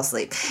just fell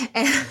asleep.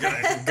 And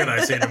good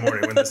night, see you in the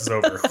morning when this is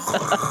over.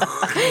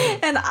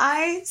 And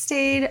I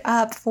stayed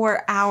up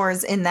for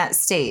hours in that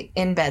state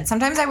in bed.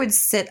 Sometimes I would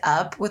sit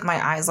up with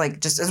my eyes like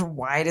just as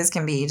wide as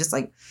can be, just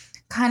like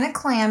kind of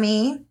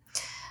clammy,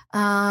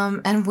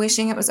 and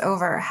wishing it was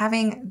over,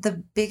 having the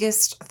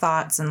biggest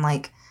thoughts and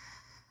like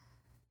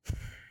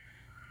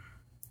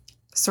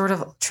sort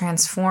of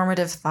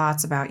transformative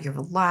thoughts about your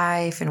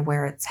life and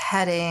where it's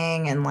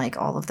heading and like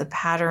all of the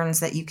patterns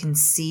that you can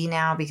see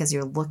now because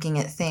you're looking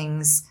at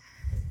things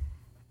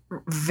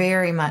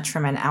very much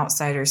from an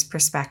outsider's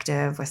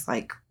perspective with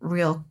like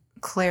real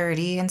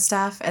clarity and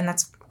stuff. And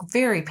that's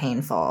very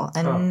painful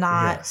and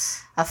not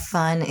a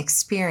fun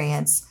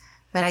experience.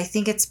 But I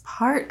think it's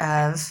part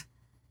of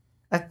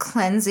a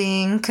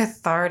cleansing,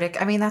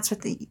 cathartic. I mean, that's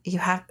what you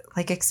have.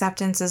 Like,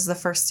 acceptance is the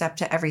first step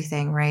to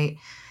everything, right?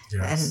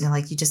 Yes. And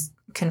like, you just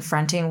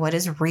confronting what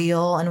is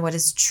real and what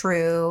is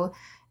true,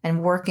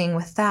 and working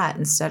with that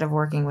instead of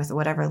working with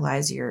whatever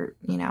lies you're,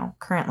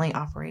 currently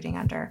operating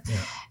under.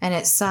 Yeah. And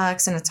it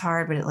sucks and it's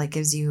hard, but it like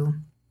gives you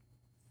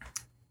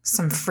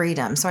some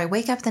freedom. So I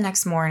wake up the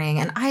next morning,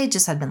 and I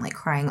just had been like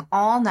crying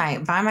all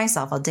night by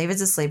myself while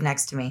David's asleep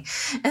next to me.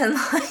 And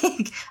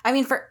like, I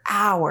mean, for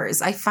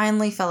hours. I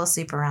finally fell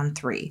asleep around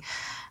 3.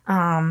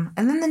 And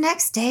then the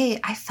next day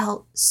I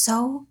felt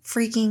so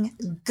freaking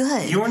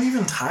good. You weren't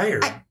even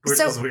tired, which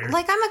is weird.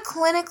 Like, I'm a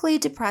clinically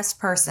depressed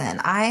person.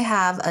 I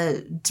have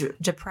a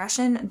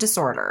depression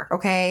disorder,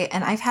 okay?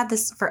 And I've had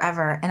this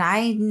forever. And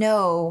I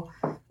know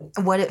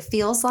what it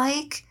feels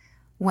like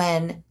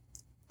when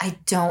I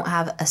don't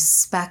have a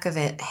speck of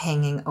it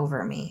hanging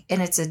over me.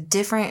 And it's a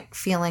different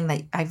feeling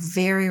that I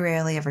very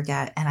rarely ever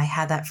get. And I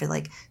had that for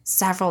like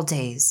several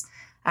days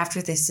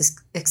after this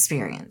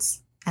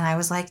experience. And I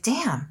was like,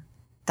 damn.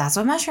 That's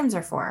what mushrooms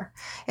are for.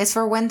 It's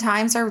for when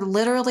times are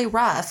literally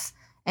rough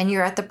and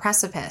you're at the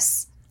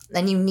precipice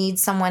and you need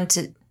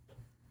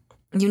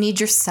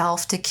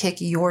yourself to kick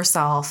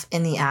yourself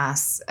in the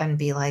ass and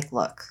be like,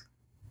 look,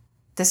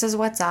 this is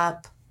what's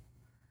up.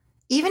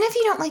 Even if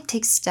you don't like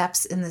take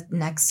steps in the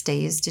next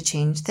days to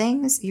change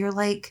things, you're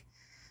like,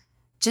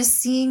 just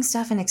seeing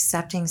stuff and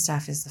accepting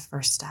stuff is the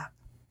first step.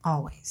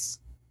 Always,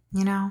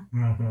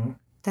 Mm-hmm.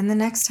 Then the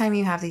next time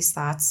you have these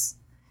thoughts,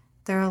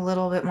 they're a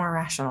little bit more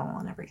rational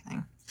and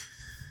everything.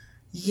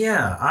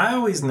 Yeah, I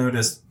always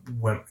noticed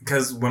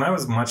because when I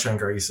was much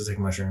younger, I used to take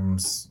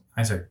mushrooms.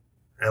 I took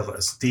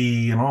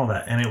LSD and all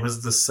that, and it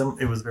was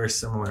it was very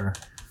similar.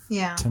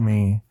 Yeah. To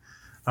me,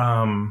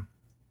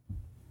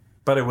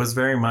 but it was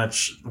very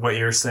much what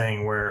you're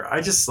saying, where I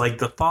just like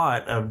the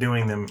thought of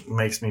doing them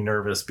makes me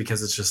nervous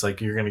because it's just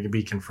like you're going to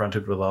be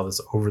confronted with all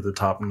this over the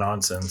top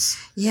nonsense.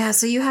 Yeah,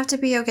 so you have to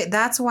be okay.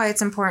 That's why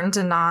it's important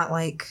to not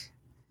like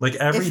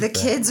everything. If the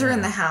kids are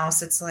in the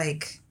house, it's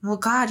like, well,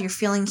 God, you're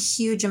feeling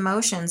huge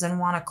emotions and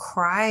want to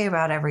cry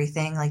about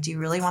everything. Like, do you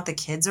really want the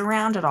kids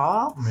around at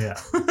all? Yeah.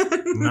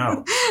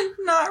 No.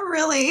 Not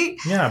really.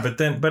 Yeah,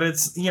 but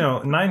it's,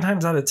 9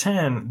 times out of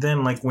 10,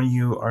 then like when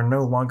you are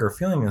no longer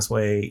feeling this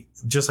way,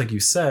 just like you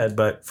said,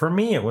 but for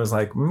me, it was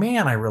like,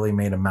 man, I really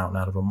made a mountain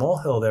out of a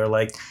molehill there.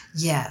 Like,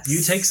 yes,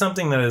 you take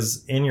something that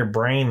is in your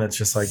brain that's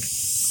just like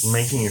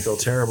making you feel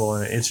terrible.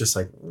 And it's just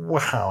like,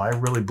 wow, I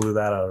really blew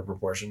that out of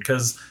proportion.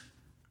 Because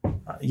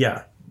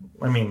yeah,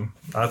 I mean,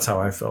 that's how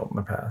I felt in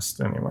the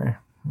past anyway.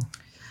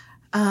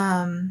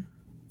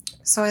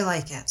 So I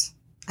like it.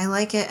 I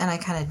like it, and I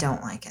kind of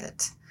don't like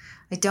it.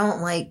 I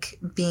don't like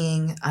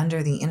being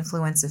under the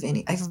influence of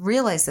I've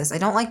realized this. I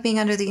don't like being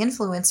under the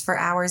influence for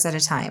hours at a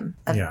time.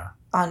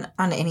 On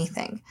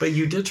anything. But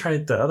you did try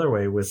it the other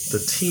way with the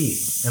tea,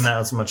 and that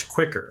was much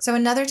quicker. So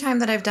another time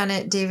that I've done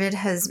it, David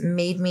has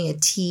made me a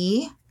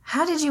tea.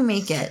 How did you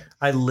make it?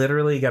 I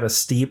literally got a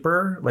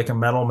steeper, like a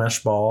metal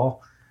mesh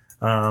ball.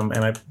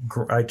 And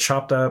I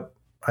chopped up,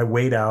 I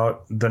weighed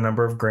out the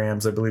number of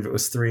grams. I believe it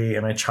was 3,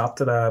 and I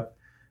chopped it up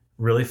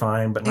really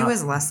fine, but it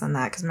was less than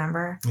that. Cause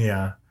remember?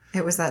 Yeah.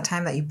 It was that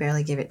time that you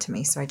barely gave it to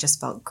me. So I just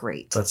felt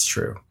great. That's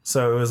true.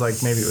 So it was like,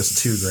 maybe it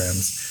was 2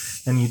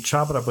 grams, and you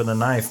chop it up with a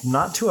knife,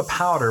 not to a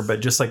powder,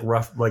 but just like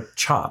rough, like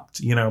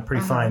chopped,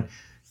 pretty fine.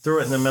 Throw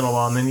it in the middle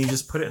bowl, and then you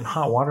just put it in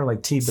hot water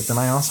like tea. But then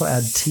I also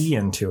add tea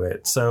into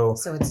it. So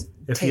it's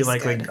if you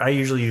like I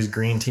usually use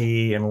green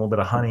tea and a little bit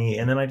of honey,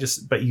 and then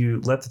but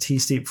you let the tea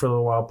steep for a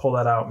little while, pull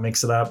that out,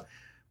 mix it up,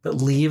 but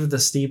leave the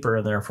steeper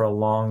in there for a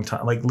long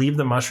time. Like, leave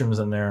the mushrooms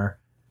in there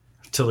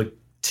till the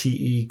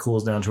tea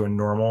cools down to a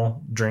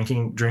normal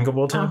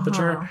drinkable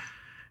temperature.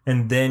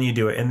 And then you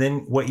do it. And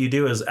then what you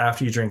do is,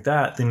 after you drink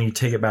that, then you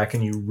take it back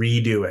and you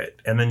redo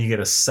it. And then you get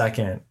a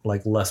second,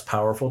 like, less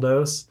powerful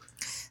dose.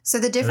 So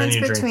the difference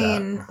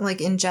between like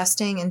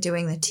ingesting and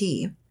doing the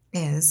tea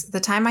is the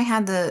time I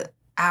had the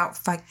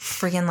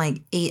freaking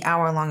like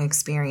 8-hour long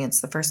experience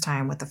the first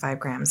time with the 5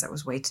 grams, that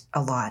was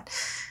a lot,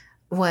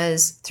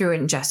 was through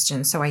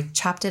ingestion. So I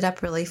chopped it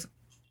up really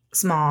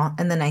small,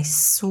 and then I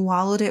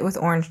swallowed it with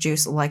orange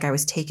juice like I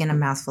was taking a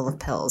mouthful of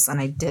pills.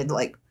 And I did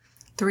like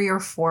 3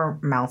 or 4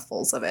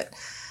 mouthfuls of it.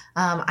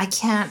 I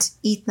can't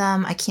eat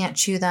them. I can't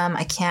chew them.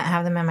 I can't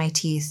have them in my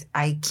teeth.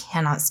 I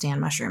cannot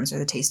stand mushrooms or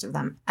the taste of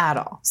them at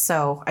all.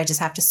 So I just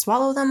have to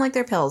swallow them like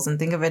they're pills and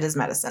think of it as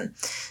medicine.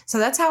 So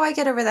that's how I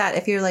get over that.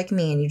 If you're like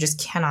me and you just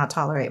cannot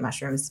tolerate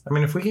mushrooms. I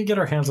mean, if we could get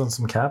our hands on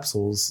some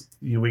capsules,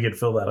 we could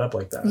fill that up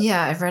like that.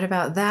 Yeah, I've read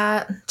about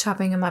that,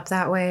 chopping them up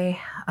that way,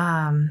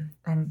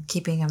 and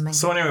keeping them in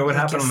so anyway, what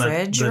happened in the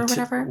fridge or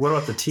whatever. What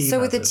about the tea? So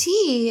with the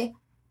tea,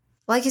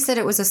 like I said,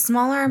 it was a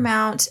smaller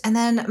amount. And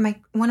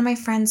then one of my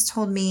friends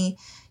told me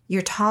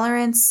your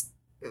tolerance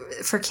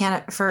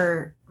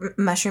for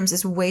mushrooms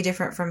is way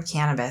different from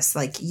cannabis.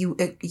 Like you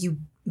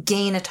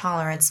gain a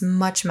tolerance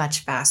much, much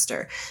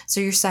faster.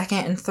 So your second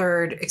and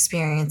third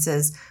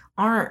experiences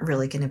aren't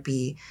really going to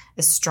be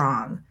as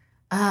strong.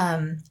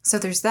 So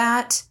there's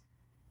that.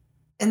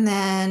 And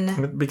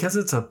then because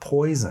it's a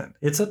poison,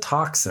 it's a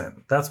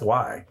toxin. That's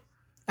why.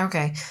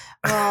 Okay.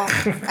 Well,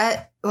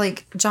 at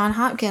like John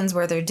Hopkins,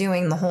 where they're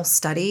doing the whole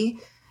study,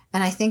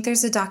 and I think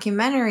there's a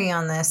documentary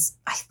on this,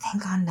 I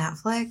think on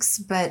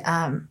Netflix, but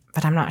I'm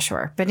not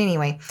sure. But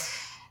anyway,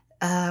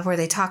 where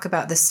they talk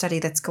about this study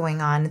that's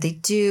going on, they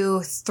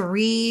do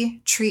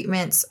 3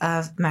 treatments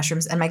of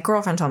mushrooms. And my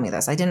girlfriend told me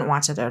this. I didn't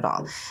watch it at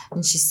all.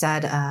 And she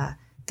said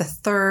the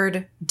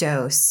 3rd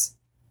dose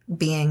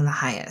being the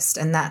highest.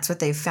 And that's what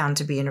they've found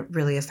to be a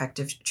really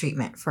effective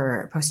treatment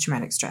for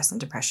post-traumatic stress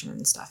and depression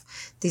and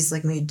stuff. These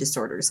like mood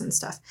disorders and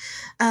stuff.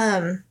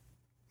 But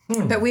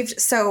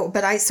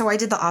I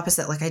did the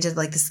opposite. Like I did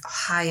like this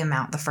high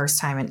amount the first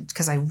time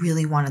because I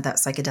really wanted that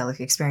psychedelic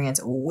experience,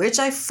 which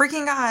I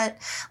freaking got.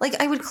 Like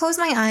I would close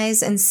my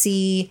eyes and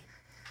see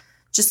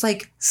just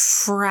like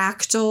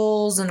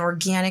fractals and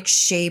organic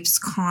shapes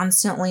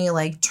constantly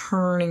like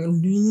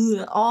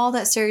turning, all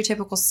that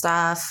stereotypical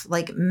stuff,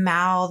 like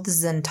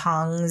mouths and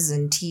tongues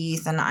and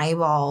teeth and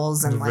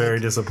eyeballs. And very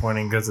like,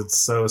 disappointing because it's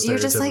so stereotypical. You're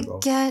just like,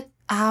 get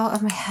out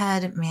of my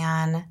head,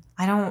 man.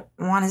 I don't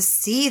want to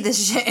see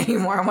this shit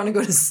anymore. I want to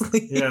go to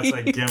sleep. Yeah, it's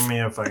like, give me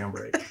a fucking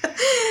break.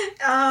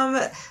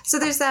 So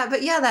there's that.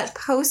 But yeah, that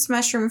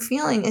post-mushroom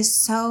feeling is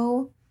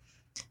so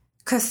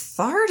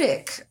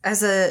cathartic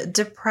as a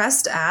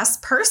depressed ass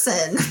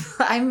person.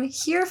 I'm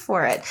here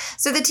for it.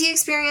 So the tea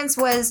experience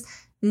was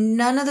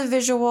none of the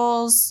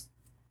visuals,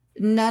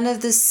 none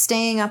of the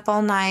staying up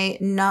all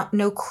night,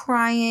 no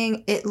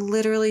crying. It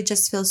literally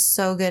just feels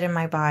so good in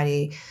my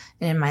body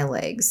and in my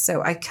legs.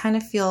 So I kind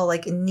of feel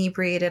like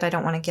inebriated. I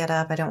don't want to get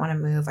up. I don't want to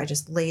move. I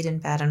just laid in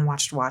bed and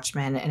watched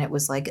Watchmen, and it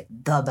was like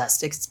the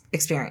best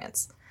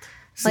experience.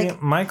 See,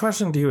 like, my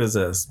question to you is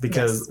this,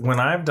 because yes.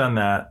 when I've done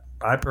that,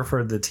 I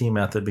preferred the tea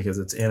method because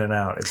it's in and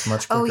out. It's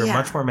much quicker,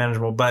 much more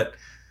manageable. But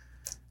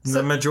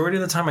the majority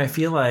of the time I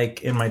feel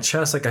like in my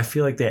chest, like I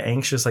feel like they're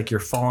anxious, like you're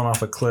falling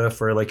off a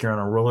cliff or like you're on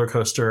a roller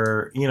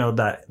coaster, you know,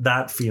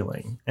 that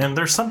feeling. And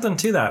there's something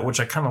to that, which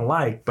I kind of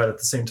like. But at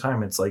the same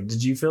time, it's like,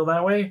 did you feel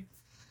that way?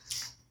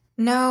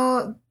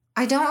 No,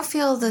 I don't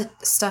feel the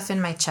stuff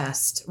in my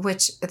chest,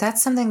 which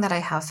that's something that I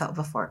have felt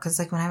before. Because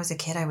like when I was a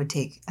kid, I would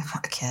take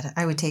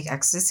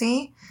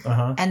ecstasy,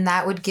 and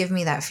that would give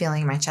me that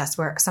feeling in my chest.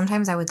 Where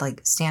sometimes I would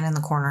like stand in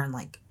the corner and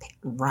like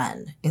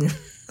run in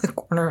the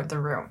corner of the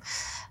room.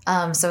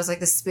 So it's like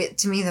this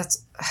to me.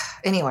 That's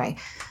anyway.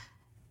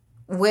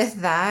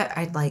 With that,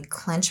 I'd like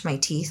clench my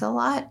teeth a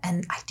lot,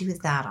 and I do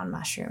that on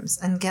mushrooms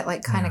and get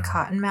like kind of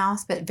cotton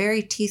mouth, but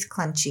very teeth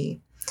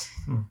clenchy.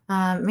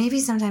 Maybe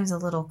sometimes a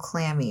little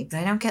clammy, but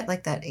I don't get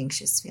like that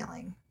anxious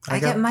feeling. I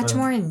get much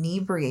more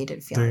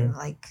inebriated feeling.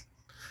 Like,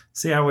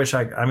 see, I wish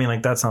I mean,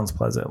 like that sounds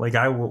pleasant. Like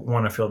I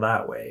want to feel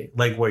that way,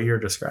 like what you're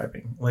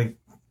describing. Like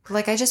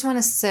I just want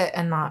to sit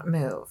and not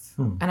move,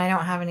 and I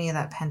don't have any of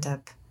that pent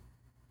up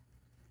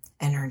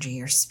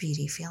energy or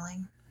speedy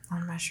feeling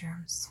on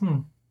mushrooms.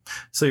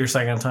 So your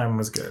second time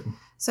was good.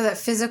 So that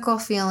physical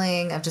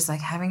feeling of just like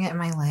having it in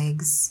my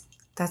legs,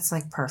 that's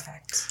like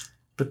perfect.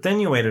 But then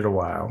you waited a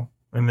while.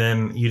 And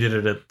then you did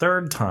it a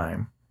 3rd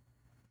time,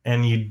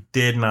 and you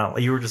did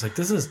not. You were just like,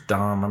 "This is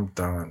dumb. I'm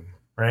done."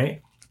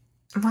 Right?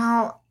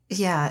 Well,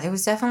 yeah, it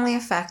was definitely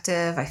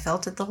effective. I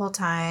felt it the whole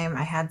time.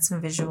 I had some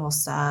visual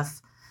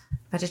stuff,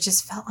 but it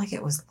just felt like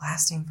it was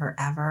lasting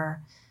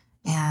forever.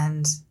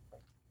 And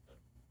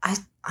I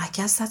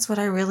guess that's what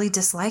I really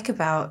dislike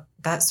about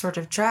that sort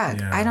of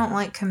drug. Yeah. I don't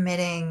like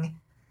committing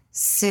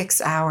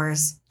 6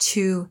 hours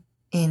to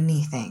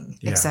anything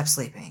except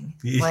sleeping.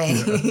 Like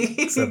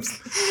except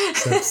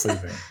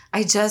sleeping.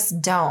 I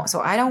just don't.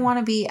 So I don't want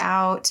to be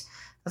out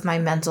of my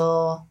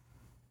mental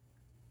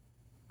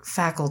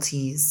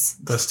faculties.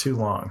 That's too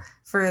long.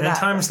 For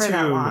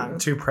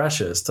too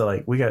precious to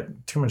like, we got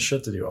too much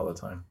shit to do all the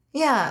time.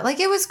 Yeah, like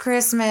it was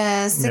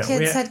Christmas. The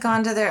kids had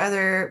gone to their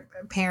other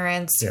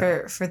parents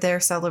for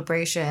their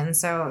celebration.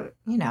 So,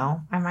 you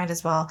know, I might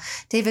as well.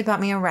 David bought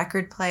me a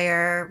record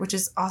player, which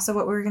is also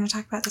what we were going to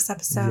talk about this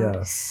episode.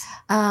 Yes.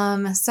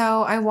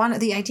 So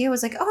the idea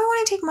was like, I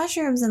want to take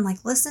mushrooms and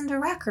like listen to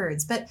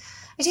records. But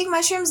I take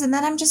mushrooms and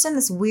then I'm just in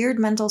this weird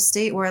mental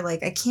state where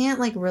like I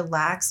can't like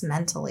relax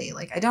mentally.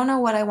 Like I don't know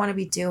what I want to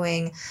be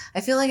doing.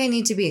 I feel like I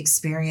need to be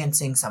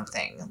experiencing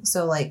something.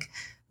 So like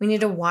we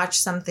need to watch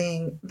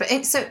something. But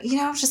so, you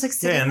know, just like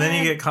sitting and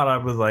then you get caught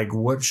up with like,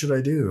 what should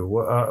I do?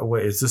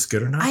 What is this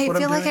good or not? I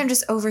feel like I'm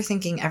just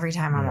overthinking every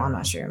time I'm on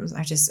mushrooms.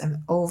 I just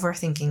am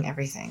overthinking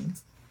everything.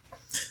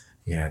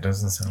 Yeah, it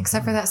doesn't sound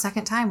except for that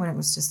second time when it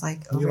was just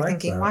like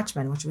overthinking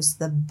Watchmen, which was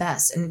the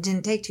best, and it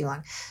didn't take too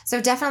long.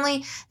 So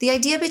definitely the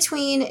idea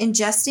between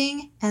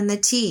ingesting and the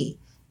tea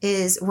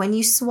is when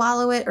you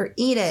swallow it or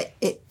eat it,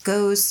 it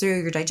goes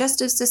through your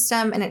digestive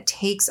system and it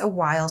takes a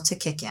while to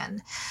kick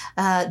in.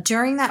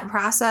 During that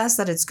process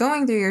that it's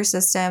going through your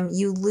system,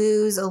 you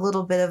lose a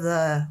little bit of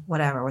the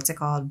what's it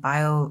called?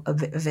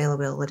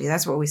 Bioavailability.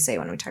 That's what we say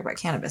when we talk about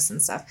cannabis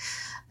and stuff.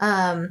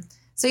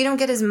 So you don't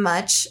get as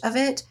much of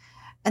it.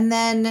 And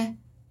then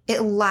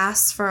it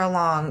lasts for a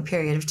long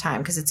period of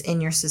time because it's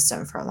in your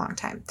system for a long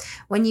time.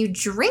 When you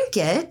drink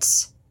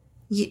it,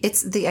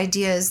 the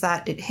idea is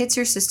that it hits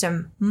your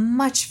system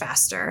much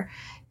faster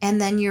and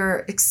then your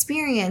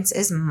experience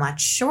is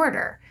much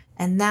shorter.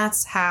 And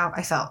that's how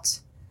I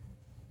felt.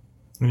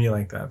 You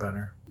like that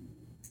better?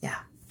 Yeah.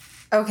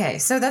 Okay,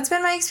 so that's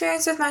been my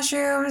experience with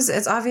mushrooms.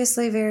 It's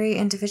obviously very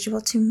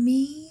individual to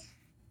me.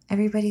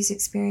 Everybody's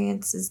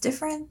experience is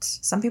different.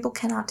 Some people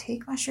cannot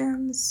take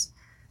mushrooms.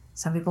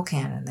 Some people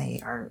can, and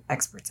they are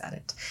experts at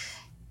it.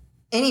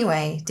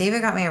 Anyway,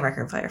 David got me a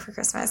record player for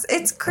Christmas.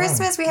 It's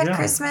Christmas. We had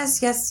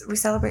Christmas. Yes, we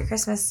celebrate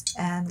Christmas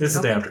and it's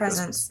the day after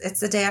presents. Christmas. It's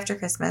the day after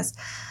Christmas.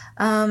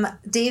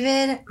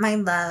 David, my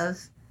love,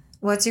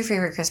 what's your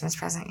favorite Christmas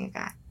present you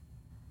got?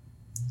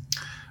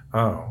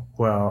 Oh,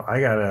 well,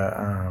 I got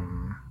a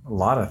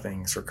lot of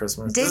things for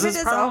Christmas. David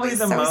is always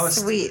so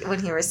sweet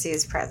when he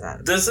receives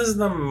presents. This is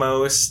the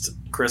most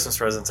Christmas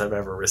presents I've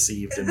ever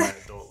received in my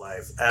adult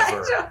life,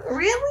 ever.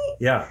 Really?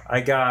 Yeah, I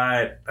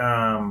got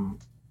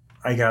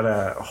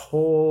a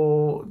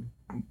whole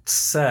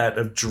set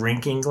of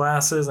drinking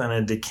glasses and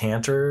a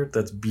decanter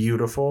that's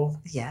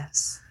beautiful.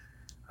 Yes.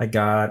 I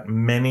got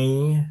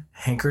many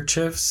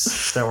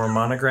handkerchiefs that were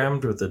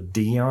monogrammed with a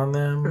D on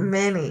them.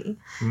 Many.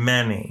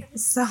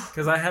 So,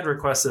 because I had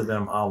requested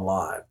them a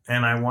lot,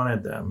 and I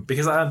wanted them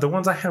because the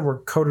ones I had were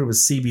coated with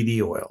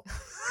CBD oil.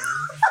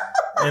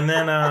 And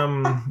then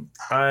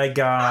I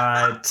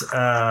got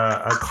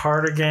a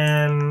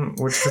cardigan,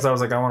 because I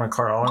was like, I want a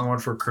cardigan. All I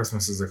want for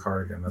Christmas is a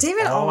cardigan. That's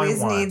David all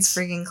always needs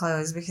freaking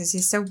clothes because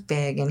he's so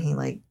big and he's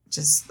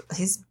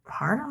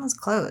hard on his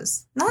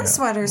clothes. Not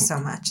sweaters so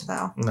much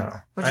though. No,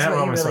 which is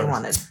what you really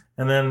wanted.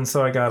 And then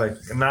so I got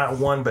not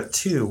one but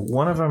two.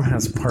 One of them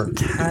has part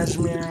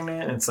cashmere in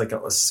it. It's like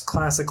a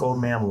classic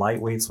old man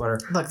lightweight sweater.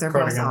 Look, they're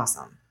both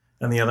awesome.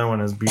 And the other one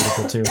is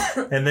beautiful too.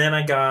 And then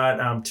I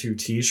got 2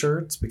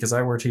 T-shirts because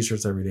I wear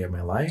T-shirts every day of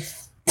my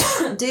life.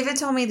 David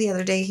told me the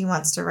other day he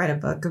wants to write a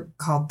book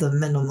called The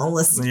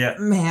Minimalist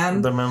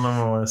Man. The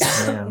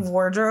Minimalist Man.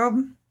 Wardrobe.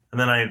 And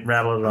then I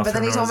rattled it off. But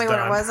then he told me what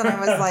it was, and I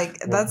was like,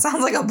 that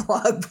sounds like a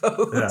blog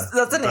post. Yeah,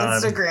 that's an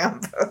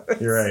Instagram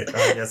post. You're right.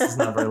 I guess it's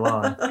not very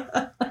long.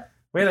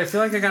 Wait, I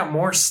feel like I got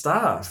more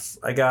stuff.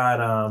 I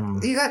got...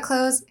 You got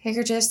clothes,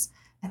 handkerchiefs,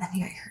 and then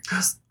you got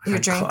your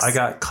drinks. I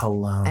got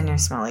cologne. And your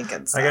smelly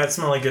good stuff. I got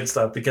smelly good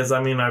stuff because,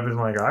 I've been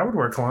like, I would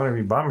wear cologne if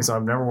you bought me, so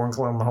I've never worn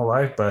cologne my whole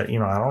life, but, I don't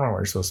know what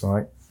you're supposed to smell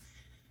like.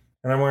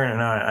 And I'm wearing it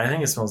now. I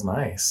think it smells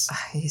nice.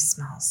 He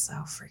smells so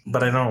freaking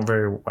But I don't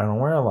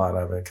wear a lot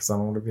of it because I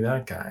don't want to be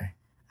that guy.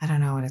 I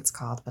don't know what it's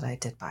called, but I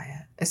did buy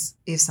it. It's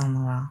Yves Saint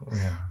Laurent.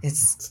 Yeah.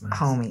 It's nice.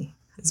 Homey.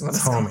 Is what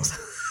it's homey. Called.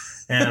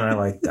 And I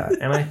like that.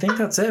 And I think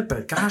that's it.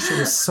 But gosh, it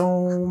was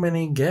so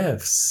many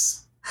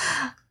gifts.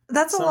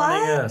 That's so a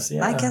lot. Gifts,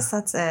 yeah. I guess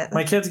that's it.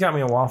 My kids got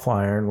me a waffle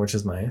iron, which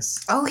is nice.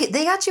 Oh,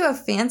 they got you a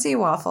fancy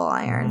waffle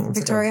iron.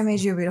 Victoria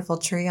made you a beautiful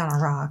tree on a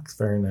rock. It's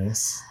very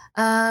nice.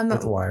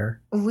 With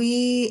wire.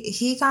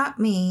 He got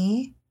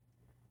me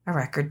a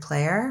record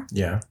player.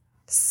 Yeah.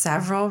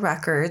 Several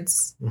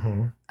records.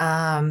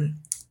 Mm-hmm.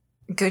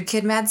 Good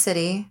Kid, Mad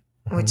City,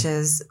 which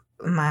is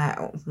my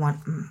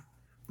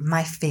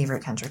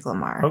favorite Kendrick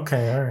Lamar all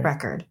right.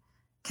 record.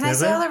 Can I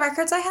say all the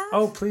records I have?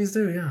 Oh, please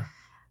do, yeah.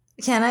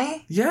 Can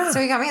I? Yeah. So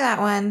he got me that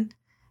one.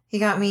 He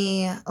got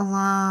me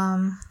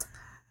Born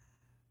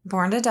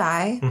to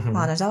Die,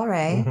 Lana Del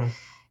Rey. Mm-hmm.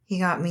 He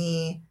got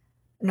me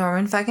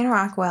Norman fucking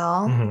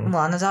Rockwell,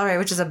 Lana Del Rey,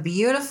 which is a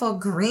beautiful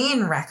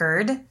green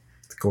record.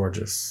 It's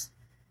gorgeous.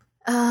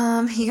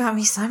 He got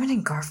me Simon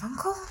and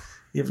Garfunkel.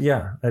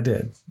 Yeah, I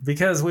did.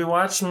 Because we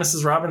watched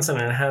Mrs. Robinson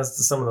and it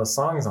has some of those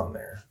songs on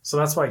there. So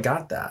that's why I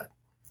got that.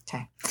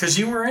 Okay. Because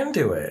you were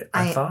into it,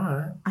 I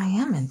thought. I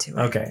am into it.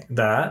 Okay,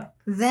 that.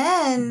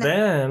 Then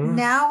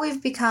now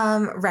we've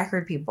become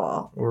record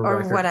people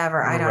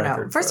whatever. I don't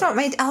know. First of all,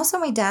 my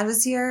dad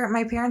was here.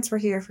 My parents were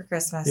here for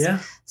Christmas.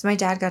 Yeah. So my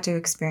dad got to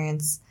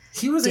experience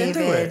He was David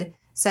into it.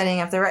 Setting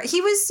up the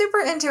he was super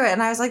into it,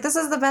 and I was like, "This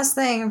is the best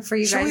thing for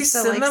you guys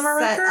to like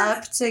set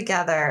up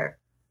together."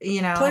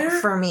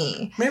 For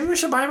me. Maybe we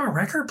should buy him a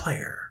record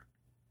player.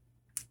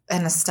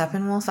 And a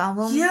Steppenwolf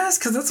album? Yes,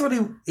 because that's what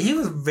he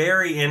was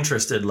very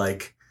interested.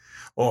 Like,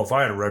 if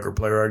I had a record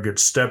player, I'd get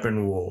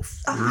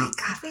Steppenwolf. Oh my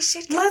God, we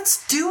should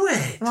Let's do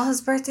it. Well,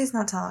 his birthday's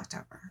not till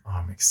October. Oh,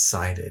 I'm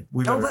excited.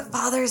 But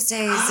Father's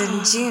Day is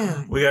in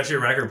June. We got you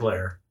a record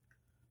player.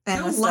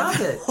 And He'll love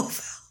it.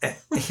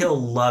 He'll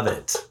love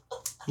it.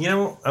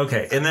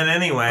 Okay. And then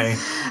anyway.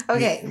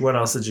 Okay. What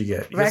else did you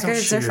get?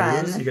 Records are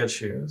fun. You got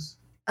shoes.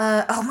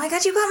 Oh my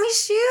God, you got me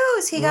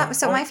shoes.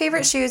 My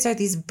favorite shoes are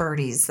these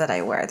birdies that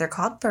I wear. They're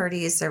called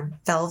birdies. They're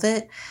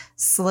velvet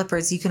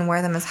slippers. You can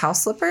wear them as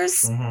house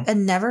slippers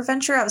and never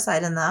venture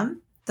outside in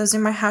them. Those are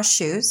my house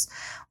shoes.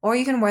 Or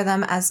you can wear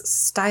them as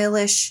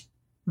stylish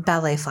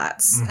ballet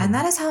flats. And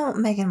that is how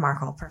Meghan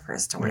Markle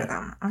prefers to wear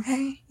them.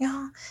 Okay,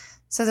 y'all?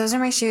 So those are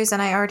my shoes,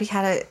 and I already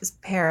had a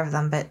pair of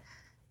them, but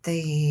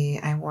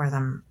I wore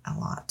them a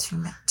lot, too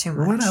much.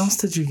 What else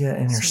did you get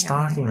in your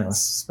stocking that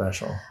was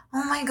special?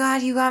 Oh my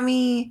God, he got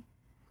me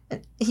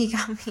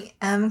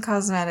M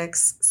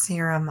Cosmetics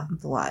Serum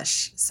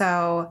Blush.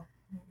 So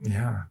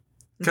yeah,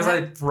 because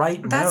I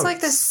write notes. That's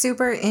like the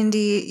super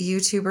indie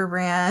YouTuber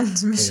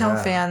brand,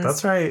 Michelle Fans.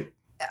 That's right.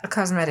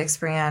 cosmetics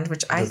brand,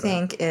 which I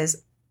think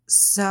is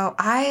so.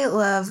 I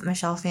love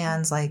Michelle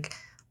Phan's like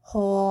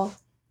whole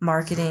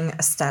marketing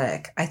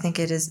aesthetic. I think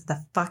it is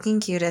the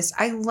fucking cutest.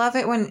 I love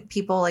it when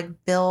people like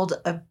build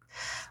a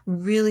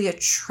really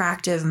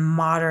attractive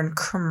modern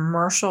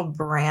commercial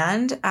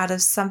brand out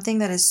of something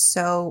that is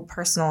so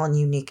personal and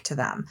unique to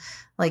them.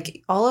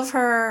 Like all of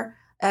her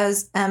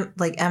as M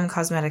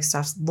Cosmetic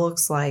stuff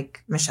looks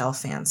like Michelle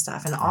Phan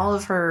stuff, and all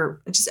of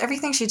her, just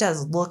everything she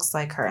does looks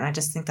like her, and I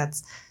just think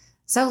that's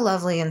so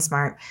lovely and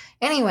smart.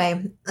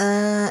 Anyway,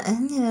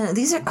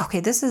 these are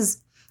okay. This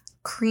is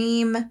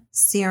cream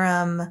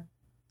serum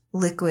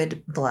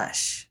liquid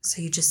blush.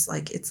 So you just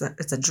like it's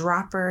a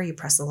dropper. You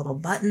press a little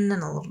button,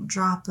 and a little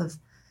drop of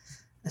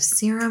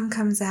serum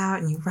comes out,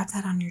 and you rub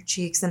that on your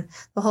cheeks. And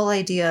the whole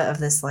idea of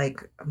this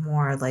like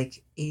more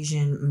like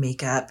Asian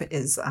makeup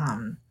is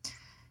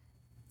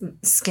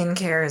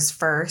skincare is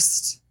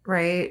first,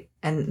 right?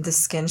 And the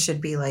skin should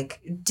be like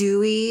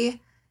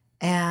dewy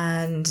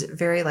and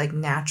very like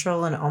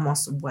natural and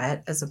almost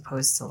wet, as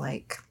opposed to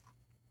like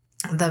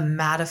the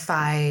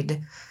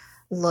mattified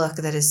look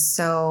that is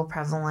so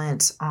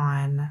prevalent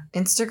on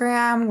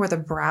Instagram, where the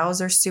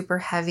brows are super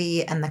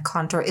heavy and the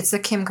contour, it's the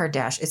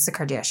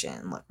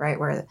Kardashian look, right?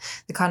 Where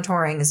the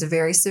contouring is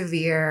very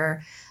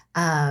severe.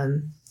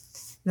 Then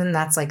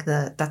that's like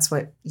that's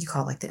what you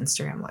call like the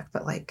Instagram look.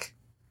 But like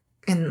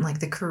in like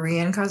the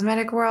Korean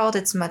cosmetic world,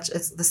 it's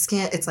the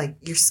skin, it's like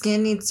your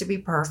skin needs to be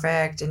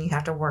perfect and you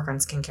have to work on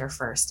skincare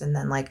first. And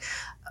then like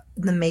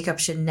the makeup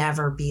should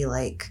never be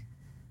like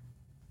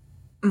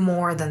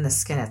more than the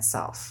skin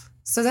itself.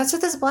 So that's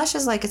what this blush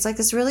is like. It's like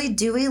this really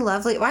dewy,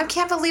 lovely. I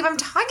can't believe I'm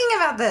talking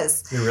about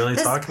this. You're really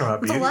talking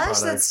about beauty blush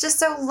products. That's just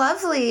so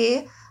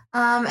lovely.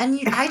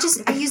 I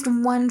used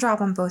one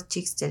drop on both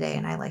cheeks today,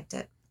 and I liked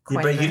it.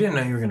 But you didn't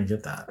know you were going to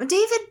get that.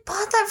 David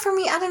bought that for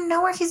me out of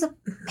nowhere. He's a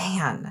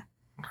man.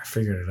 I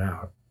figured it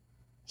out.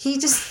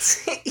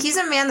 He's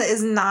a man that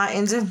is not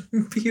into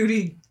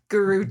beauty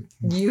guru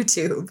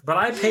YouTube. But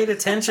I paid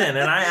attention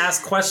and I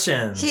asked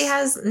questions. He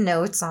has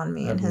notes on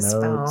me in his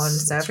phone.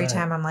 So every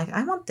time I'm like,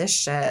 I want this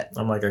shit.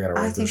 I'm like, I gotta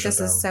write this shit down. I think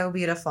this is so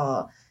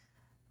beautiful.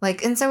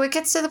 Like, and so it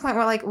gets to the point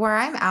where like where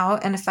I'm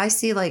out, and if I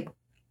see like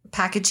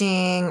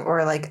packaging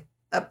or like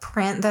a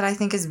print that I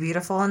think is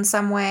beautiful in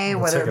some way,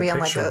 whether it be on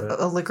like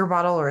a liquor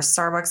bottle or a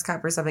Starbucks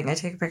cup or something, I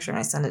take a picture and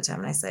I send it to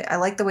him and I say, I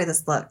like the way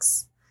this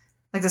looks.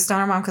 Like the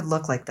Stoner Mom could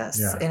look like this.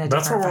 Yeah. In a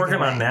That's what we're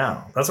working way. on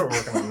now.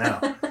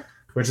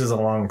 Which is a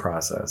long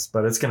process,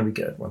 but it's going to be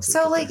good.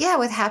 So like, yeah,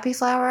 with Happy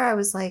Flower, I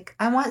was like,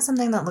 I want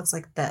something that looks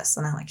like this.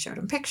 And I like showed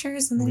him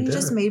pictures, and then he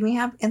just made me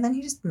happy. And then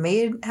he just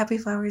made Happy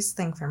Flower's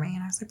thing for me.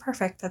 And I was like,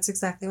 perfect. That's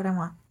exactly what I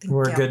want.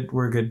 We're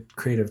a good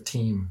creative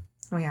team.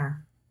 We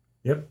are.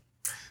 Yep.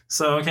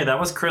 So, okay, that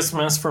was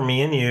Christmas for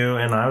me and you.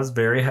 And I was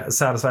very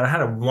satisfied. I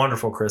had a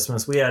wonderful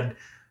Christmas. We had,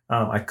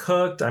 I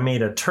cooked, I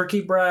made a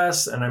turkey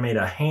breast, and I made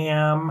a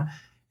ham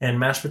and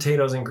mashed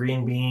potatoes and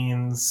green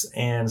beans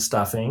and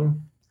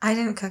stuffing. I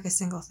didn't cook a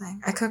single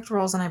thing. I cooked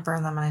rolls and I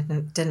burned them, and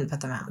I didn't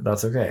put them out.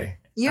 That's okay.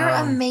 You're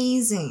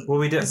amazing. Well,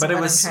 we did, but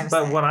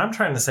what I'm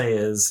trying to say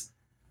is,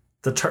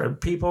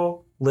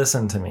 people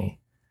listen to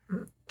me.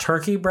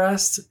 Turkey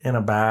breast in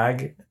a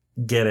bag,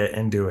 get it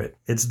and do it.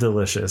 It's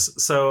delicious.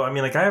 So I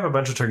mean, like I have a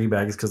bunch of turkey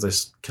bags because I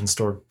can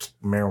store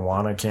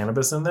marijuana,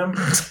 cannabis in them.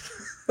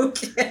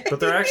 Okay. But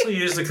they're actually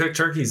used to cook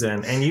turkeys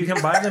in, and you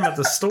can buy them at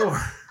the store.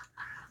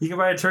 You can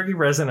buy a turkey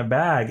breast in a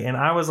bag. And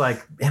I was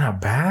like, in a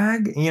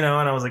bag? You know,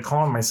 and I was like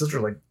calling my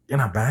sister, like, in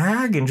a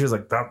bag? And she was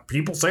like,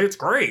 people say it's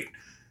great.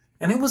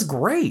 And it was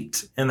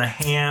great. And the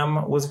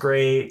ham was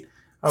great.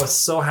 I was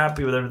so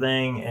happy with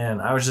everything.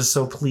 And I was just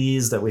so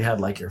pleased that we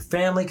had like your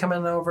family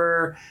coming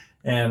over.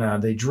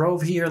 And they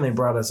drove here and they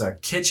brought us a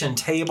kitchen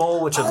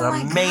table, which is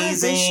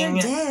amazing.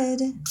 God, they sure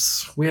did.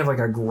 We have like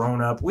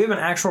a we have an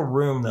actual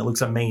room that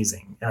looks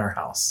amazing in our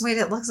house. Wait,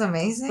 it looks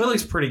amazing? It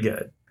looks pretty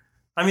good.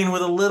 I mean,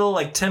 with a little,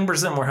 like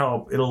 10% more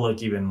help, it'll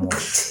look even more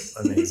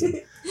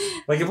amazing.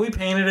 Like if we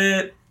painted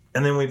it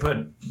and then we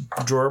put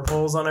drawer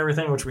pulls on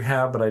everything, which we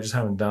have, but I just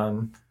haven't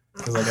done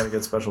because I got to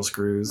get special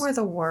screws. We're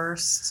the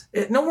worst.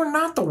 No, we're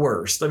not the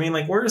worst. I mean,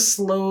 like we're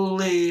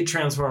slowly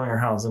transforming our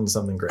house into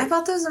something great. I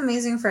bought those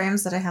amazing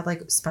frames that I had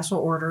like special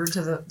ordered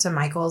to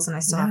Michael's, and I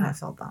still haven't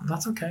filled them.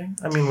 That's okay.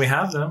 I mean, we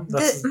have them.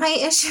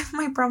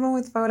 My problem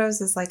with photos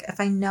is like if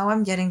I know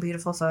I'm getting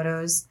beautiful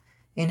photos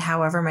in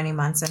however many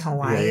months in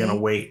Hawaii. Yeah, you're gonna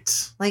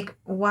wait. Like,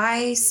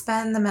 why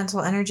spend the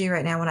mental energy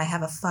right now when I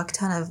have a fuck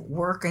ton of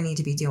work I need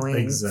to be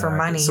doing for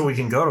money? So we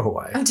can go to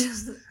Hawaii. I'm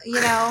just,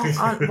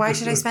 why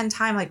should I spend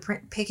time like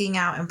picking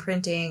out and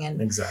printing and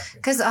exactly?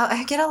 Because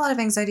I get a lot of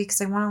anxiety because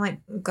I want to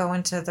like go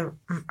into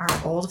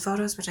our old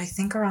photos, which I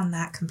think are on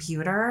that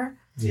computer.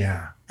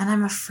 Yeah. And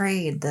I'm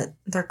afraid that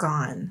they're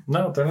gone.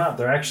 No, they're not.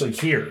 They're actually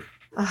here.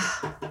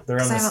 They're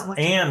on this,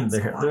 and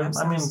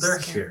they're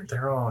here.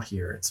 They're all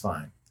here. It's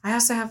fine. I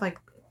also have like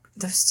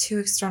those 2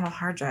 external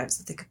hard drives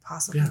that they could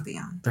possibly be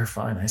on. They're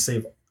fine.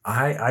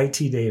 IT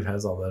Dave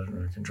has all that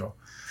under control.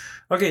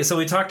 Okay, so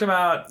we talked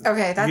about.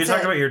 Okay, that's You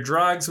talked it. about your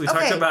drugs. We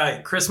talked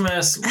about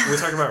Christmas. We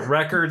talked about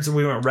records.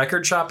 We went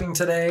record shopping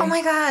today. Oh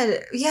my God.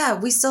 Yeah,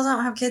 we still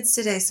don't have kids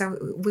today. So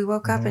we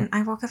woke up Mm-hmm. and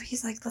I woke up.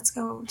 He's like, let's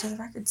go to the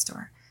record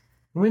store.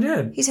 We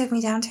did. He took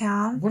me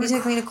downtown. What He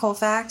took me to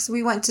Colfax.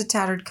 We went to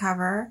Tattered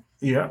Cover.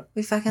 Yeah.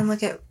 We fucking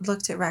looked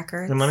at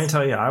records. And let me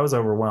tell you, I was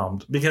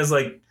overwhelmed because,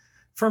 like,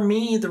 for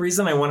me, the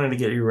reason I wanted to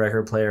get you a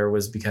record player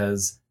was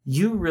because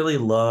you really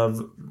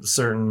love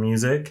certain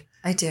music.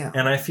 I do.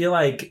 And I feel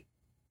like,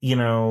 you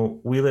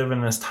know, we live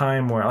in this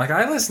time where, like,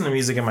 I listen to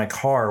music in my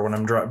car when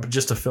I'm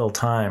just to fill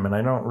time, and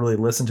I don't really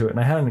listen to it. And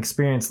I had an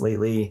experience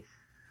lately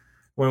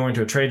when we went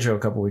to a trade show a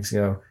couple weeks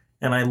ago,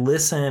 and I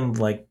listened,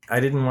 like, I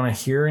didn't want to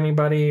hear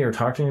anybody or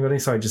talk to anybody,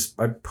 so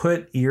I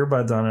put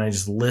earbuds on and I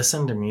just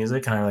listened to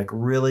music, and I, like,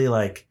 really,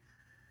 like,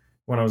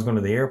 when I was going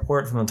to the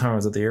airport, from the time I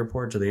was at the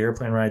airport to the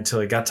airplane ride till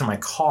I got to my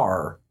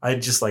car, I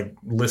just, like,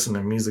 listened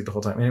to music the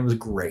whole time, and it was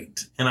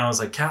great. And I was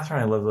like,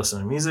 Catherine, I love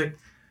listening to music.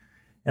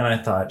 And I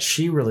thought,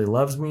 she really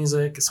loves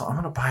music, so I'm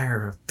going to buy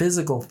her a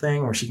physical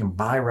thing where she can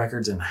buy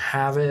records and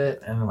have it.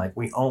 And, like,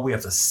 we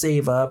have to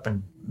save up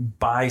and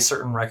buy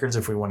certain records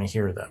if we want to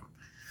hear them.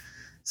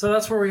 So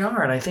that's where we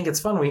are. And I think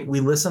it's fun. We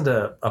listened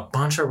to a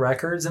bunch of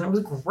records, and it was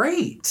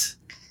great.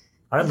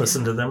 I'd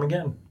listen to them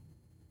again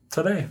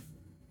today.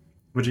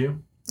 Would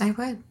you? I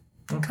would.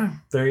 Okay.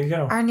 There you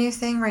go. Our new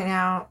thing right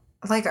now,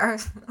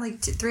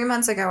 3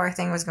 months ago, our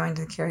thing was going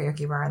to the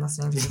karaoke bar and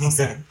listening to people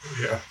sing.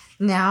 Yeah.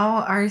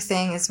 Now our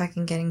thing is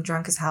fucking getting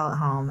drunk as hell at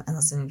home and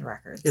listening to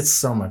records. It's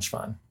so much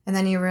fun. And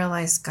then you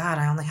realize, God,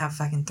 I only have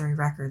fucking 3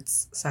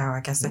 records. So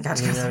I guess I got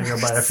to go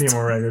buy a few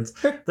more records.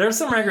 There's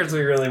some records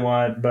we really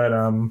want, but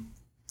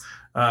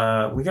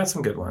we got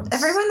some good ones.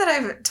 Everyone that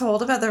I've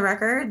told about the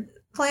record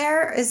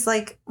player is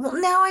like, well,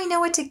 now I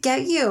know what to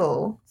get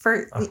you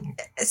for.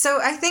 So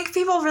I think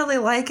people really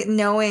like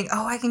knowing,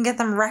 oh, I can get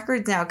them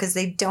records now because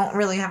they don't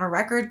really have a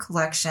record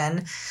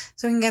collection.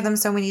 So we can get them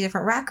so many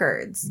different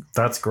records.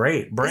 That's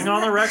great. Bring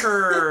on the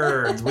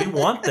records. We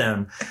want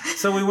them.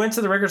 So we went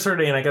to the record store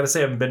today, and I got to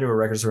say, I haven't been to a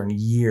record store in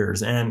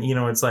years. And, you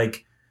know, it's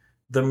like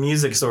the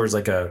music store is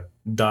like a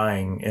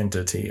dying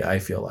entity, I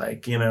feel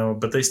like, you know,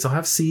 but they still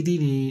have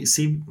CBDs,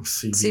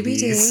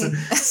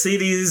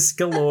 CDs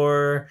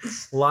galore,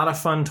 a lot of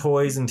fun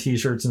toys and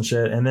t-shirts and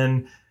shit. And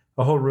then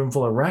a whole room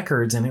full of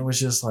records. And it was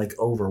just like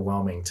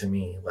overwhelming to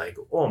me. Like,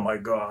 oh my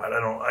God, I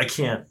don't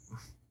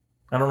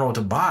know what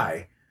to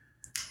buy,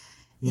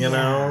 you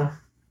know?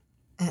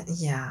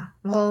 Yeah.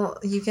 Well,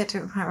 you get to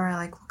a point where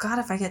like, well, God,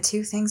 if I get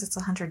 2 things, it's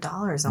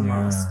 $100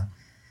 almost. Yeah.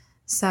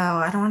 So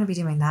I don't want to be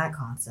doing that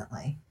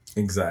constantly.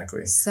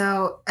 Exactly.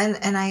 So,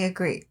 and I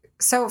agree.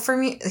 So for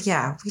me,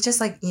 yeah, we just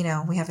like, you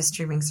know, we have a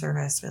streaming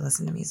service. We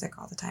listen to music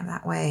all the time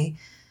that way.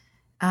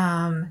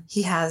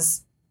 He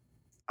has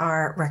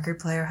our record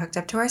player hooked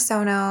up to our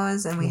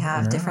Sonos, and we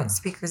have different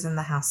speakers in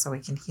the house so we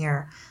can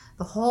hear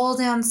the whole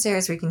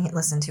downstairs. We can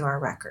listen to our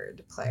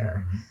record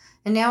player. Mm-hmm.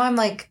 And now I'm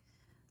like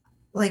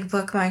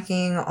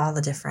bookmarking all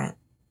the different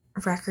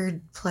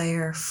record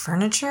player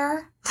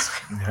furniture.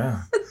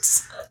 Yeah.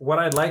 What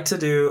I'd like to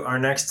do, our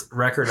next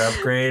record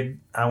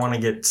upgrade, I want to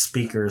get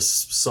speakers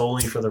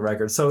solely for the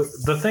record. So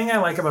the thing I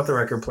like about the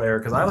record player,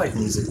 because I like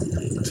music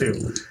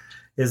too,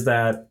 is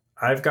that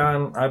I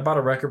bought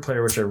a record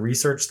player which I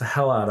researched the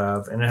hell out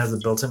of, and it has a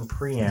built-in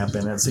preamp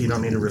in it, so you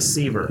don't need a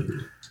receiver.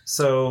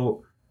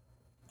 So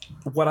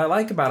what I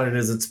like about it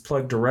is it's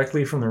plugged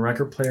directly from the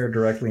record player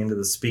directly into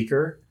the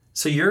speaker.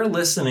 So you're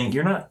listening,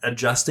 you're not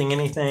adjusting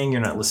anything.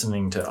 You're not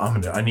listening to,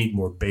 I need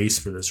more bass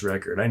for this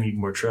record. I need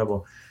more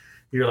treble.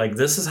 You're like,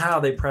 this is how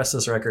they press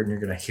this record, and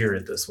you're going to hear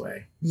it this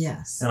way.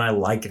 Yes. And I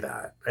like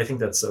that. I think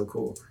that's so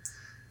cool.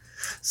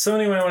 So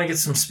anyway, I want to get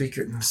some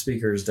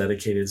speakers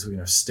dedicated so we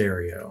can have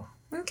stereo.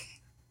 Okay.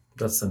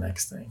 That's the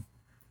next thing.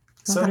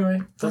 Well, so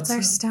anyway, that's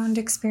our stoned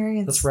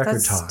experience. That's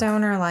record talk.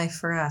 Stoner life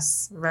for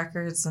us.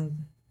 Records and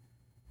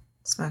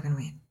smoking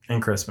weed.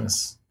 And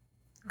Christmas.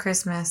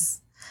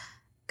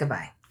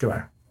 Goodbye.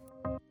 Goodbye.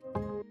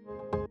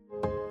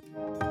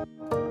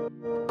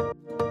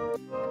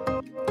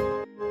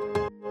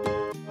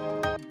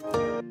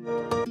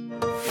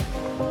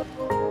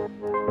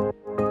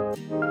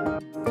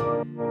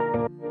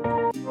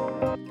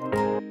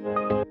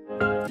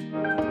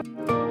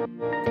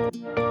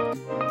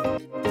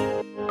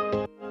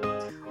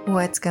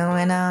 What's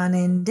going on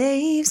in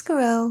Dave's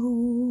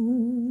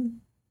Grove?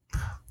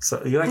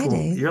 So you're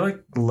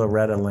like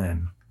Loretta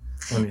Lynn.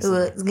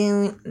 What's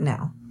going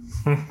no.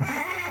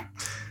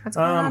 What's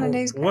going on in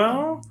Dave's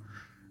Grove?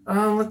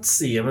 Well, let's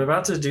see. I'm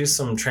about to do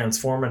some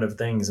transformative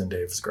things in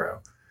Dave's Grow.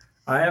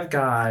 I have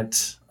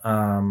got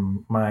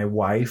my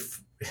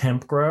wife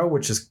hemp grow,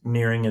 which is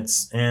nearing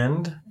its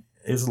end,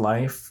 its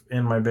life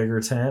in my bigger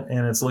tent,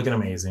 and it's looking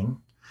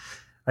amazing.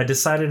 I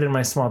decided in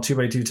my small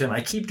 2x2 tent, I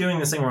keep doing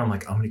this thing where I'm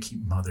like, I'm going to keep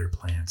mother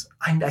plants.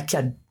 I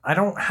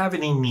don't have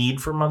any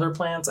need for mother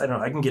plants.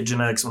 I can get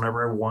genetics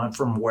whenever I want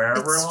from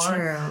wherever I want.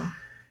 True.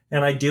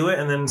 And I do it,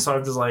 and then so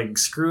I'm just like,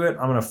 screw it,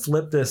 I'm going to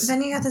flip this.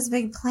 Then you got this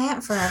big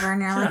plant forever, and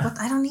you're like, what?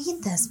 I don't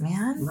need this,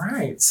 man.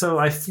 Right. So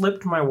I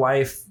flipped my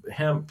wife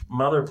hemp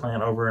mother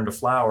plant over into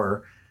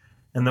flower,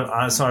 and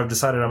so I've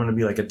decided I'm going to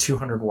be like a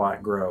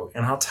 200-watt grow.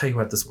 And I'll tell you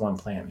what, this one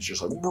plant is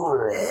just like,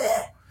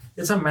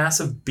 it's a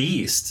massive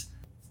beast.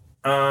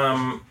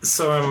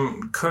 So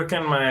I'm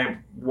cooking my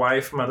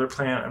wife mother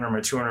plant under my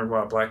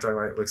 200-watt black dog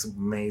light. It looks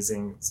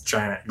amazing. It's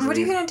giant. What are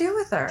you going to do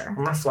with her? I'm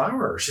going to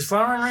flower her. She's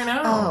flowering right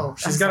now. Oh,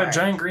 she's got a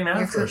giant green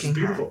afro. She's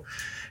beautiful.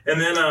 Her. And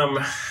then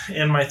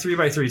in my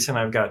 3x3 tin,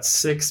 I've got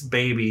 6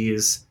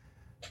 babies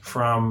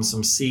from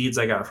some seeds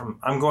I got from.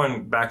 I'm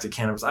going back to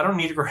cannabis. I don't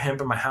need to grow hemp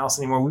in my house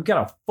anymore. We've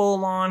got a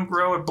full-on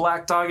grow at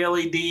Black Dog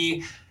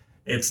LED.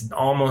 It's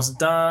almost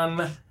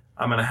done.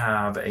 I'm going to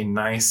have a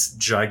nice,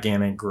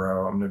 gigantic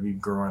grow. I'm going to be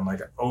growing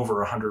like over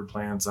 100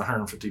 plants,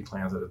 150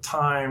 plants at a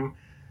time,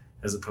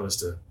 as opposed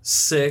to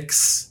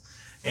 6.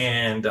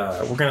 And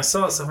we're going to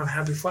sell it stuff on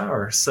Happy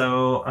Flower.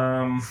 So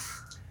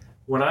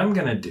what I'm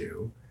going to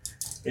do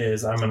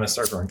is I'm going to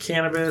start growing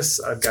cannabis.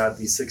 I've got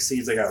these 6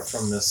 seeds I got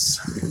from this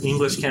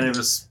English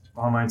cannabis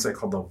online site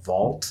called The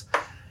Vault.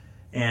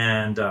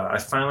 And I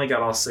finally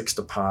got all 6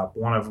 to pop.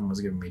 One of them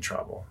was giving me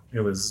trouble.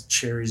 It was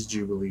Cherry's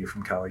Jubilee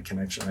from Cali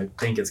Connection. I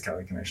think it's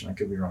Cali Connection. I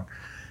could be wrong.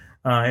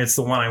 It's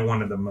the one I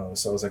wanted the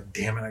most. So I was like,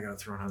 damn it, I got to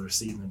throw another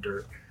seed in the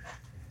dirt.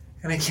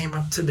 And it came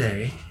up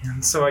today.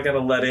 And so I got to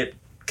let it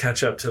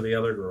catch up to the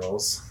other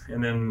girls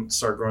and then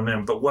start growing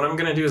them. But what I'm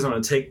going to do is I'm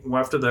going to take,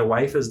 after the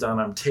wife is done,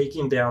 I'm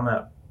taking down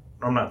that,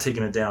 I'm not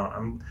taking it down.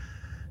 I'm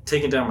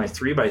taking down my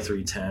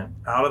 3x3 tent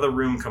out of the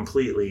room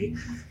completely,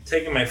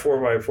 taking my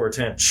 4x4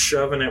 tent,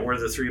 shoving it where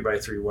the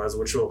 3x3 was,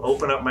 which will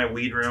open up my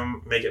weed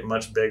room, make it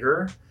much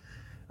bigger.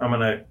 I'm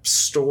going to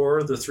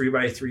store the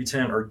 3x3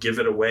 tent or give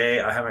it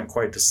away. I haven't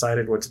quite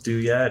decided what to do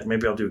yet.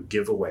 Maybe I'll do a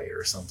giveaway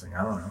or something.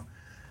 I don't know.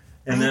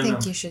 And I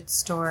think you should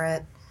store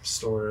it.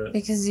 Store it.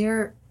 Because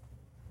you're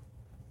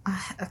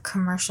a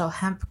commercial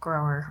hemp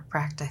grower,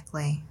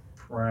 practically.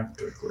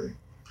 Practically.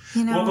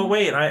 You know? Well, but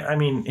wait, I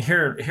mean,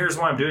 here's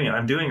why I'm doing it.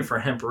 I'm doing it for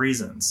hemp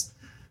reasons.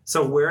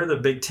 So where the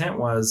big tent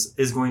was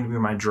is going to be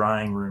my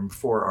drying room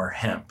for our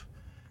hemp.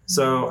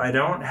 So I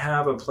don't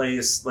have a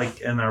place like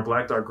in our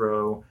Black Dog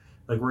grow,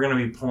 like we're going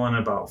to be pulling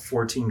about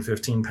 14,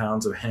 15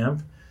 pounds of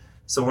hemp.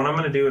 So what I'm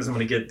going to do is I'm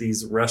going to get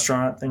these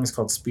restaurant things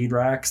called speed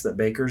racks that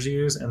bakers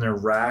use. And they're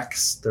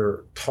racks.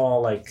 They're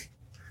tall, like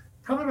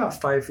probably about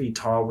 5 feet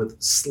tall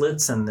with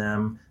slits in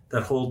them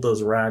that hold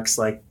those racks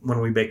like when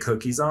we bake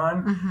cookies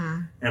on.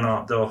 Mm-hmm.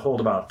 And they'll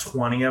hold about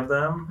 20 of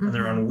them. And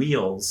they're on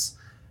wheels.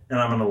 And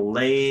I'm going to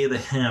lay the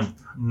hemp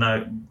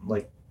nut,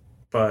 like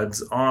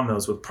buds on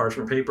those with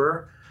parchment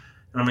paper.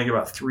 And I'm going to get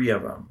about 3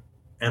 of them.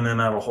 And then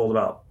that'll hold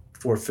about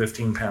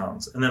 15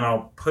 pounds. And then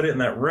I'll put it in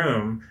that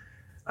room.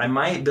 I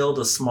might build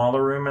a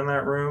smaller room in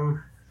that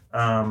room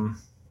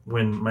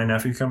when my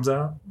nephew comes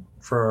out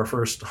for our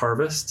first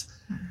harvest.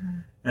 Mm-hmm.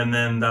 And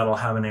then that'll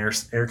have an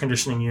air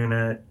conditioning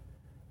unit,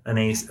 a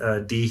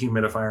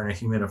dehumidifier, and a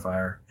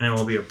humidifier. And it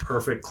will be a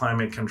perfect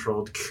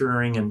climate-controlled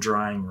curing and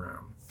drying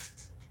room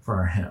for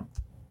our hemp.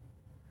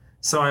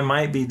 So I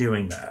might be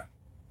doing that,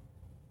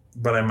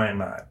 but I might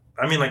not.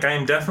 I mean, like, I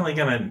am definitely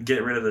going to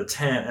get rid of the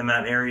tent, and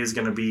that area is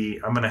going to be,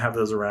 I'm going to have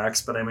those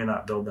racks, but I may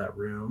not build that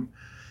room.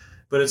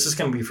 But it's just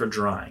going to be for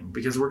drying,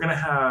 because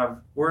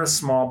we're a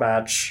small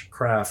batch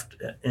craft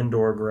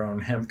indoor grown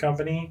hemp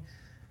company,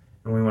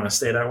 and we want to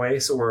stay that way.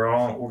 So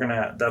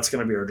that's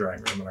going to be our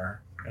drying room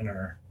in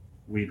our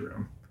weed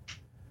room.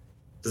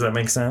 Does that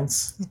make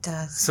sense? It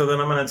does. So then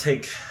I'm going to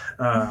take,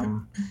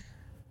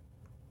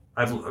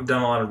 I've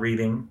done a lot of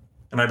reading,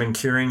 and I've been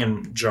curing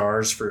in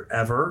jars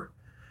forever.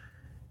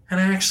 And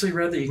I actually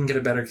read that you can get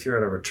a better cure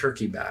out of a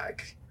turkey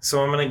bag.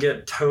 So I'm going to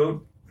get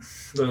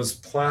those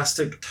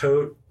plastic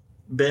tote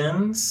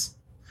bins.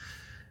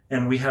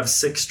 And we have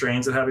 6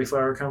 strains at Happy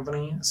Flower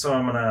Company. So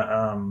I'm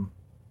going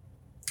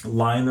to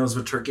line those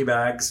with turkey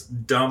bags,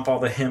 dump all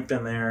the hemp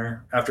in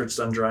there after it's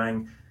done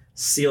drying,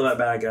 seal that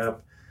bag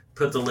up,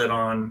 put the lid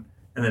on,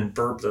 and then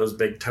burp those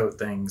big tote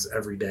things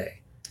every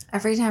day.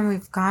 Every time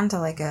we've gone to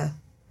like a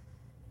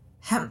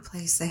hemp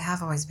place, they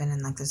have always been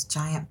in like those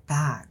giant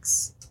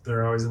bags.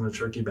 They're always in the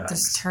turkey bags.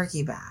 There's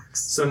turkey bags.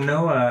 So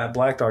Noah at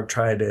Black Dog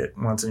tried it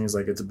once, and he was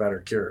like, it's a better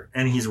cure.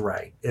 And he's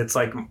right. It's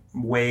like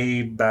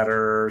way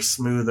better,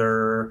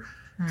 smoother,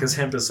 because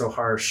hemp is so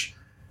harsh.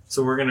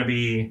 So we're going to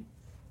be,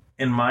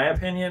 in my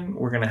opinion,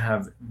 we're going to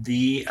have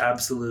the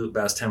absolute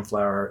best hemp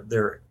flower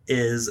there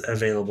is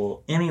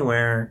available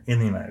anywhere in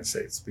the United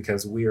States,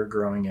 because we are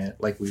growing it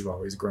like we've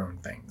always grown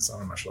things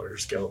on a much larger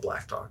scale at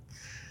Black Dog.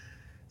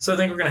 So I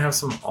think we're going to have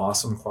some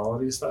awesome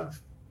quality stuff,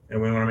 and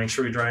we want to make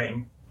sure we dry it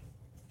and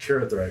cure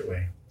it the right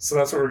way. So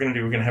that's what we're going to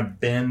do. We're going to have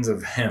bins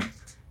of hemp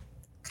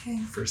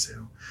for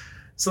sale.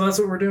 So that's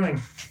what we're doing.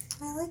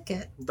 I like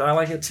it. I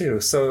like it too.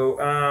 So,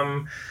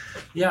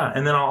 yeah.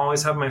 And then I'll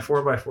always have my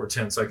 4x4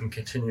 tent so I can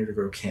continue to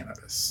grow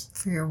cannabis.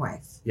 For your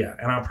wife. Yeah.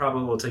 And I'll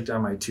probably will take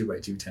down my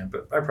 2x2 tent,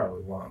 but I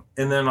probably won't.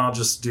 And then I'll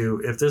just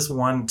do, if this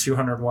one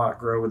 200-watt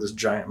grow with this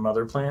giant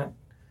mother plant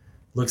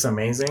looks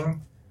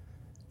amazing,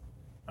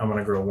 I'm going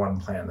to grow one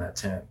plant in that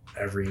tent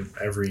every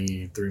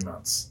 3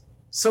 months.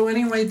 So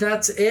anyway,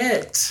 that's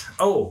it.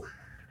 Oh,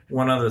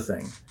 one other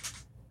thing.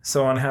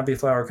 So on Happy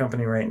Flower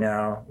Company right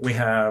now, we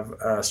have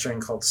a strain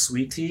called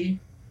Sweet Tea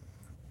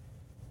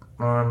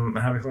on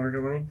Happy Flower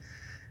Company,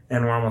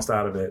 and we're almost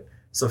out of it.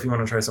 So if you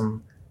want to try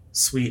some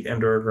sweet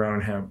indoor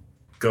grown hemp,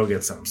 go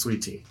get some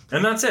Sweet Tea.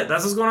 And that's it.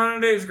 That's what's going on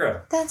in Dave's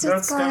Grow. That's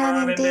what's going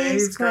on in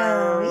Dave's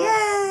Grow.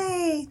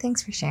 Yay!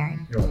 Thanks for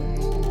sharing. You're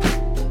welcome.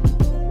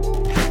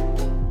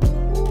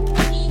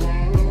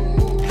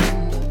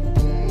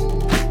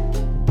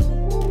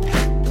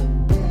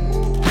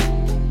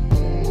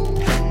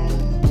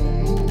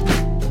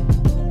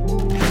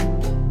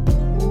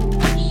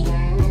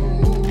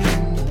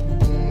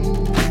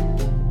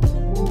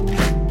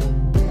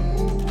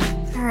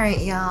 All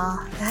right,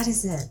 y'all. That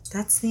is it.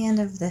 That's the end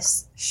of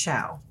this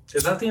show.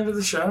 Is that the end of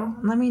the show?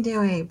 Let me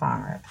do a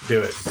bong rip.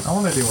 Do it. I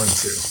want to do one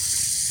too.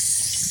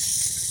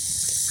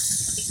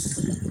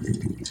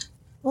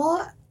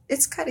 Well,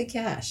 it's kind of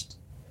cached.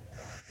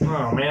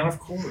 Oh man, of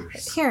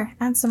course. Here,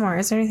 add some more.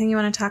 Is there anything you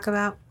want to talk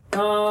about?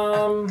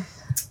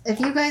 If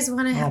you guys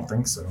want to, I don't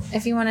think so.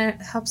 if you want to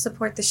help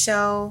support the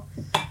show,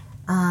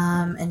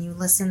 and you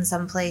listen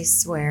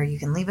someplace where you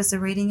can leave us a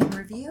rating and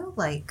review,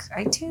 like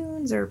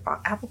iTunes or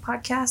Apple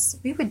Podcasts,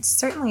 we would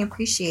certainly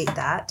appreciate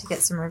that to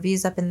get some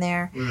reviews up in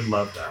there. We would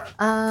love that.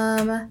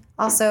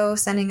 Also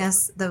sending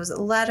us those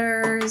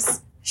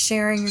letters,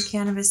 sharing your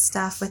cannabis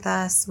stuff with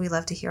us. We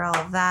love to hear all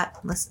of that.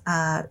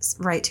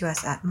 Write to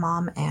us at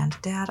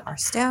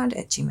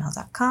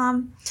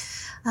momanddadarestoned@gmail.com.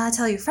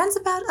 Tell your friends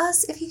about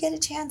us if you get a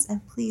chance,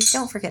 and please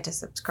don't forget to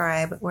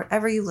subscribe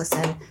wherever you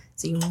listen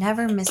so you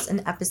never miss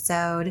an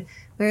episode.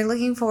 We're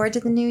looking forward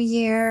to the new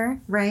year,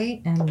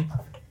 right? And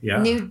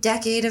new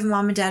decade of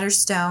Mom and Dad Are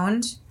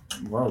Stoned.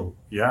 Whoa,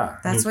 yeah.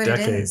 That's new what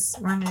decade. it is.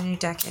 We're in a new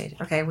decade.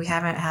 Okay, we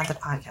haven't had the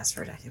podcast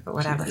for a decade, but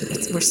whatever.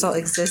 We're still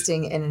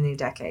existing in a new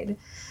decade.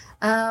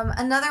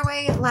 Another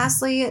way,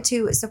 lastly,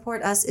 to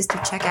support us is to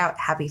check out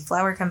Happy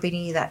Flower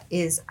Company. That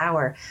is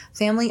our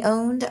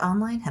family-owned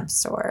online hemp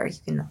store. You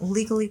can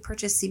legally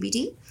purchase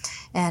CBD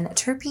and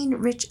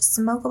terpene-rich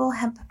smokable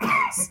hemp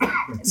plants.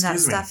 That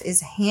stuff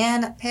is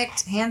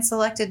hand-picked,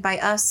 hand-selected by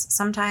us.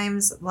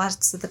 Sometimes,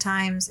 lots of the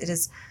times, it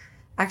is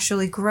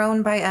actually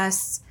grown by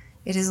us.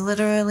 It is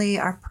literally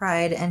our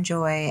pride and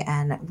joy,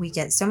 and we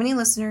get so many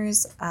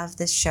listeners of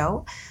this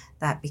show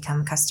that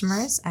become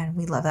customers, and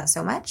we love that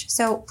so much.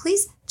 So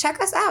please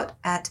check us out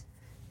at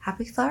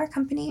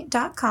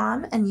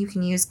happyflowercompany.com, and you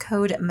can use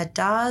code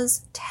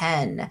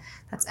MADAS10.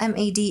 That's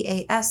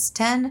MADAS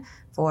 10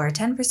 for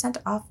 10%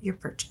 off your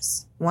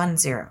purchase.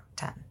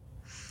 1010.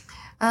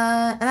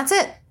 And that's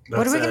it.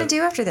 What are we going to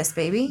do after this,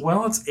 baby?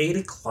 Well, it's 8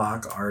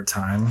 o'clock our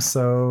time,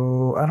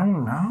 so I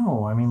don't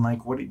know. I mean,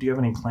 like, do you have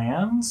any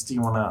plans? Do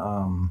you want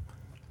to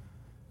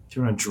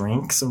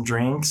drink some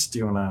drinks? Do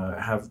you want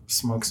to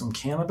smoke some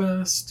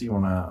cannabis? Do you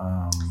want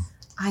to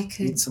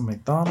eat some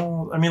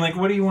McDonald's? I mean, like,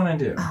 what do you want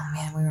to do? Oh,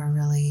 man, we were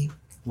really...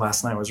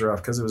 Last night was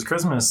rough because it was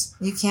Christmas.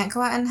 You can't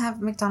go out and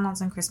have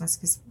McDonald's on Christmas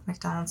because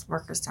McDonald's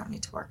workers don't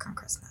need to work on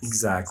Christmas.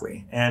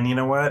 Exactly. And you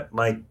know what?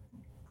 Like,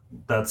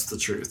 that's the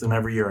truth. And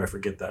every year I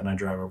forget that and I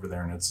drive over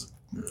there and it's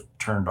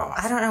turned off.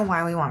 I don't know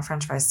why we want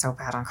French fries so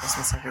bad on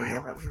Christmas every year,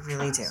 but we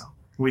really do.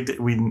 We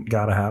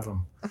got to have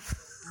them.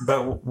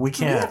 But we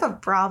can't. We have a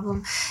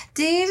problem.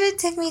 David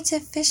took me to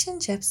fish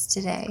and chips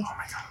today. Oh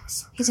my God.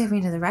 He took me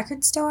to the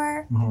record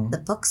store, the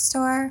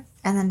bookstore,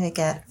 and then to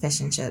get fish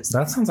and chips.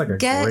 That sounds like a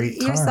great time.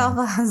 Get yourself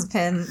a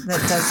husband that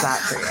does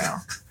that for you.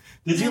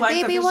 Did you like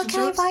baby, the fish what and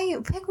can chips? I buy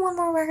you? Pick one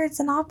more records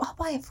and I'll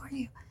buy it for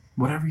you.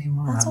 Whatever you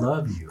want. I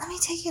love you. Let me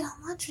take you to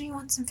lunch. Do you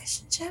want some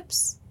fish and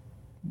chips?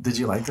 Did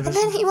you like the fish and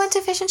then he went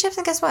to fish and chips,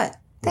 and guess what?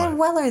 They had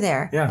Weller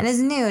there. Yeah. And it's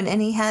noon,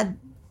 and he had...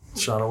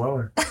 Shot of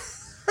Weller.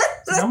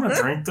 I'm going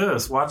to drink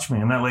this. Watch me.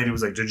 And that lady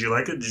was like, did you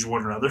like it? Did you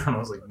want another? And I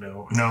was like,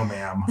 no,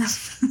 ma'am.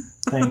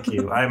 Thank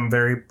you. I'm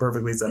very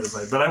perfectly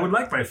satisfied. But I would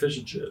like my fish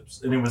and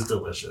chips. And it was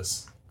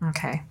delicious.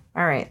 Okay.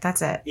 All right.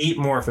 That's it. Eat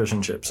more fish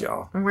and chips,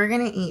 y'all. We're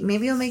going to eat.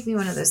 Maybe you'll make me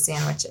one of those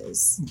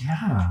sandwiches.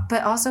 Yeah.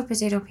 But also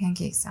potato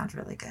pancakes sound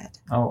really good.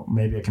 Oh,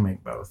 maybe I can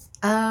make both.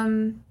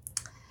 Mom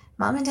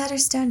and Dad Are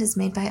Stoned is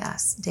made by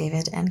us,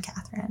 David and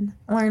Catherine.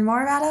 Learn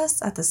more about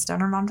us at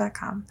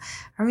thestonermom.com.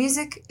 Our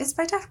music is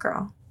by Deaf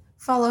Girl.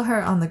 Follow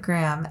her on the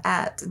gram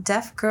at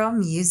Deaf Girl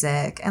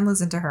Music and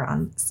listen to her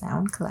on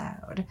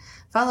SoundCloud.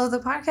 Follow the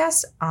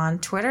podcast on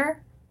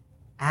Twitter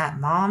at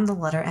Mom, the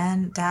letter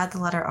N, Dad, the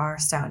letter R,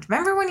 Stoned.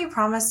 Remember when you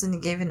promised and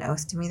you gave an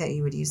oath to me that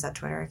you would use that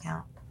Twitter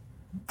account?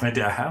 I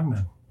have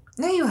been.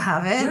 No, you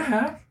haven't. Yeah, I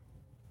have.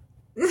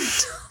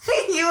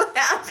 You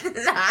have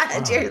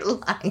not. You're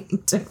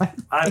lying to me.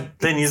 I've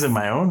been using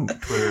my own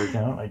Twitter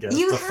account, I guess,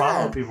 to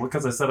follow people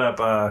because I set up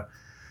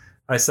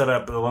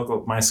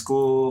my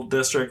school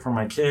district for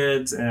my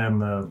kids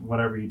and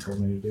whatever you told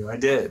me to do. I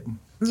did.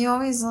 You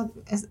always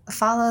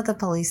follow the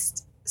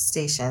police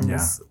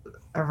stations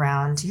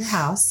around your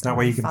house. That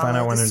way you can find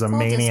out when there's a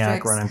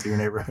maniac running through your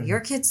neighborhood. Your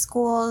kids'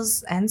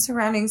 schools and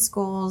surrounding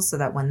schools, so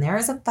that when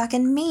there's a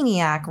fucking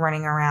maniac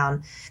running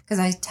around, because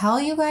I tell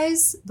you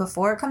guys,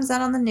 before it comes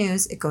out on the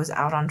news, it goes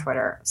out on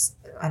Twitter.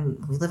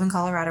 And we live in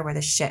Colorado where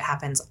this shit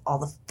happens all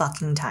the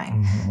fucking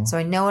time. Mm-hmm. So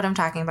I know what I'm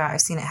talking about.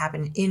 I've seen it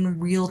happen in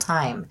real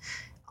time.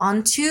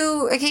 On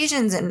 2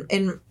 occasions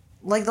in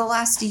like the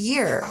last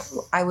year,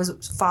 I was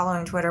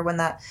following Twitter when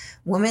that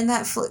woman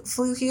that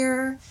flew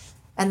here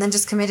and then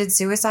just committed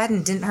suicide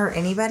and didn't hurt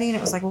anybody. And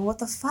it was like, well, what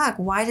the fuck?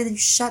 Why did you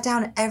shut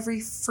down every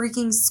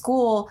freaking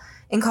school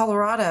in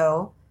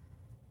Colorado?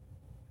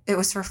 It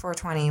was for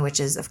 420, which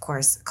is, of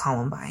course,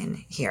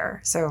 Columbine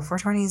here. So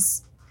 420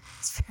 is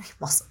very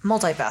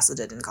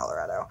multifaceted in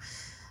Colorado.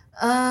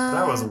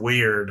 That was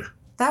weird.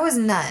 That was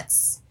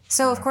nuts.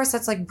 So, of course,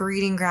 that's like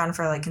breeding ground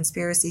for like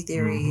conspiracy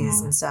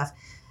theories and stuff.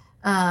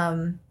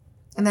 And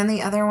then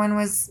the other one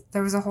was,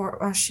 there was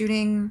a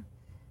shooting,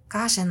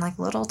 gosh, in like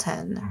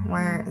Littleton,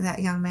 where that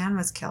young man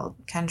was killed.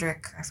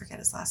 Kendrick, I forget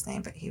his last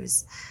name, but he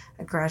was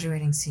a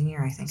graduating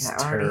senior, I think,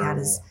 that already had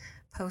his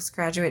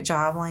postgraduate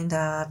job lined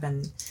up,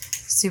 and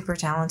super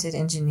talented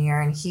engineer.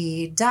 And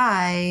he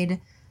died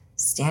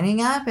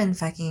standing up and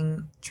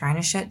fucking trying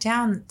to shut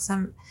down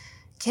some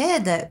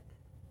kid that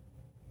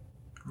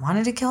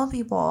wanted to kill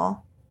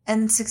people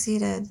and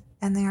succeeded.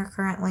 And they are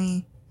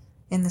currently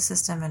in the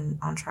system and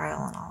on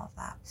trial and all of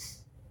that.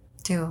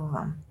 2 of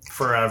them.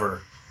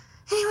 Forever.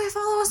 Anyway,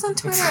 follow us on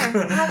Twitter.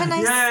 Have a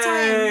nice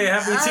time. Yay!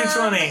 Happy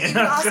 220. You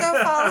can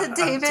also follow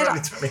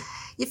David.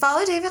 You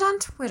follow David on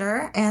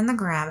Twitter and the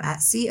gram at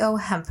CO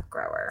Hemp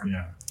Grower.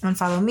 Yeah. And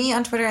follow me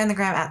on Twitter and the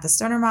gram at The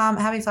Stoner Mom.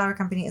 Happy Flower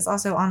Company is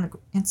also on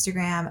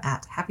Instagram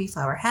at Happy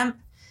Flower Hemp.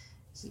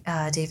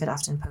 David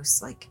often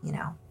posts, like, you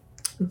know,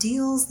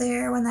 deals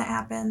there when that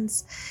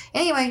happens.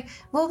 Anyway,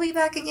 we'll be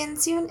back again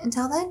soon.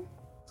 Until then,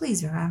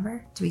 please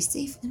remember to be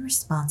safe and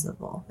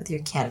responsible with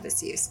your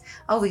cannabis use.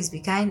 Always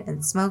be kind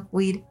and smoke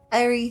weed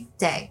every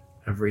day.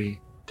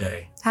 Every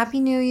day. Happy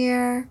New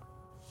Year.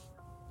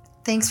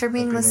 Thanks for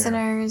being Happy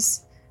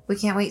listeners. We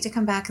can't wait to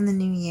come back in the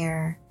new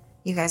year.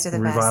 You guys are the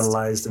best.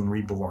 Revitalized and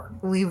reborn.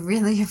 We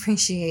really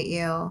appreciate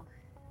you.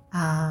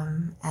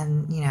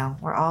 And, you know,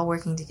 we're all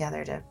working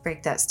together to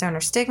break that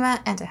stoner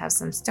stigma and to have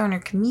some stoner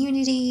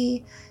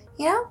community,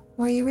 you know,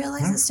 where you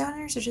realize that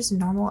stoners are just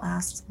normal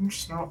ass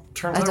Turns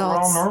out we're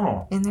all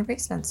normal. in their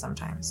basements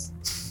sometimes.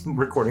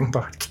 Recording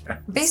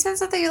podcast.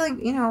 Basements that they,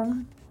 like, you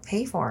know,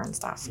 pay for and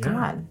stuff. Yeah. Come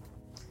on.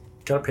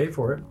 Gotta pay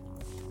for it.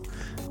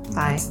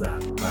 Bye. That's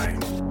that.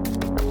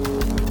 Bye.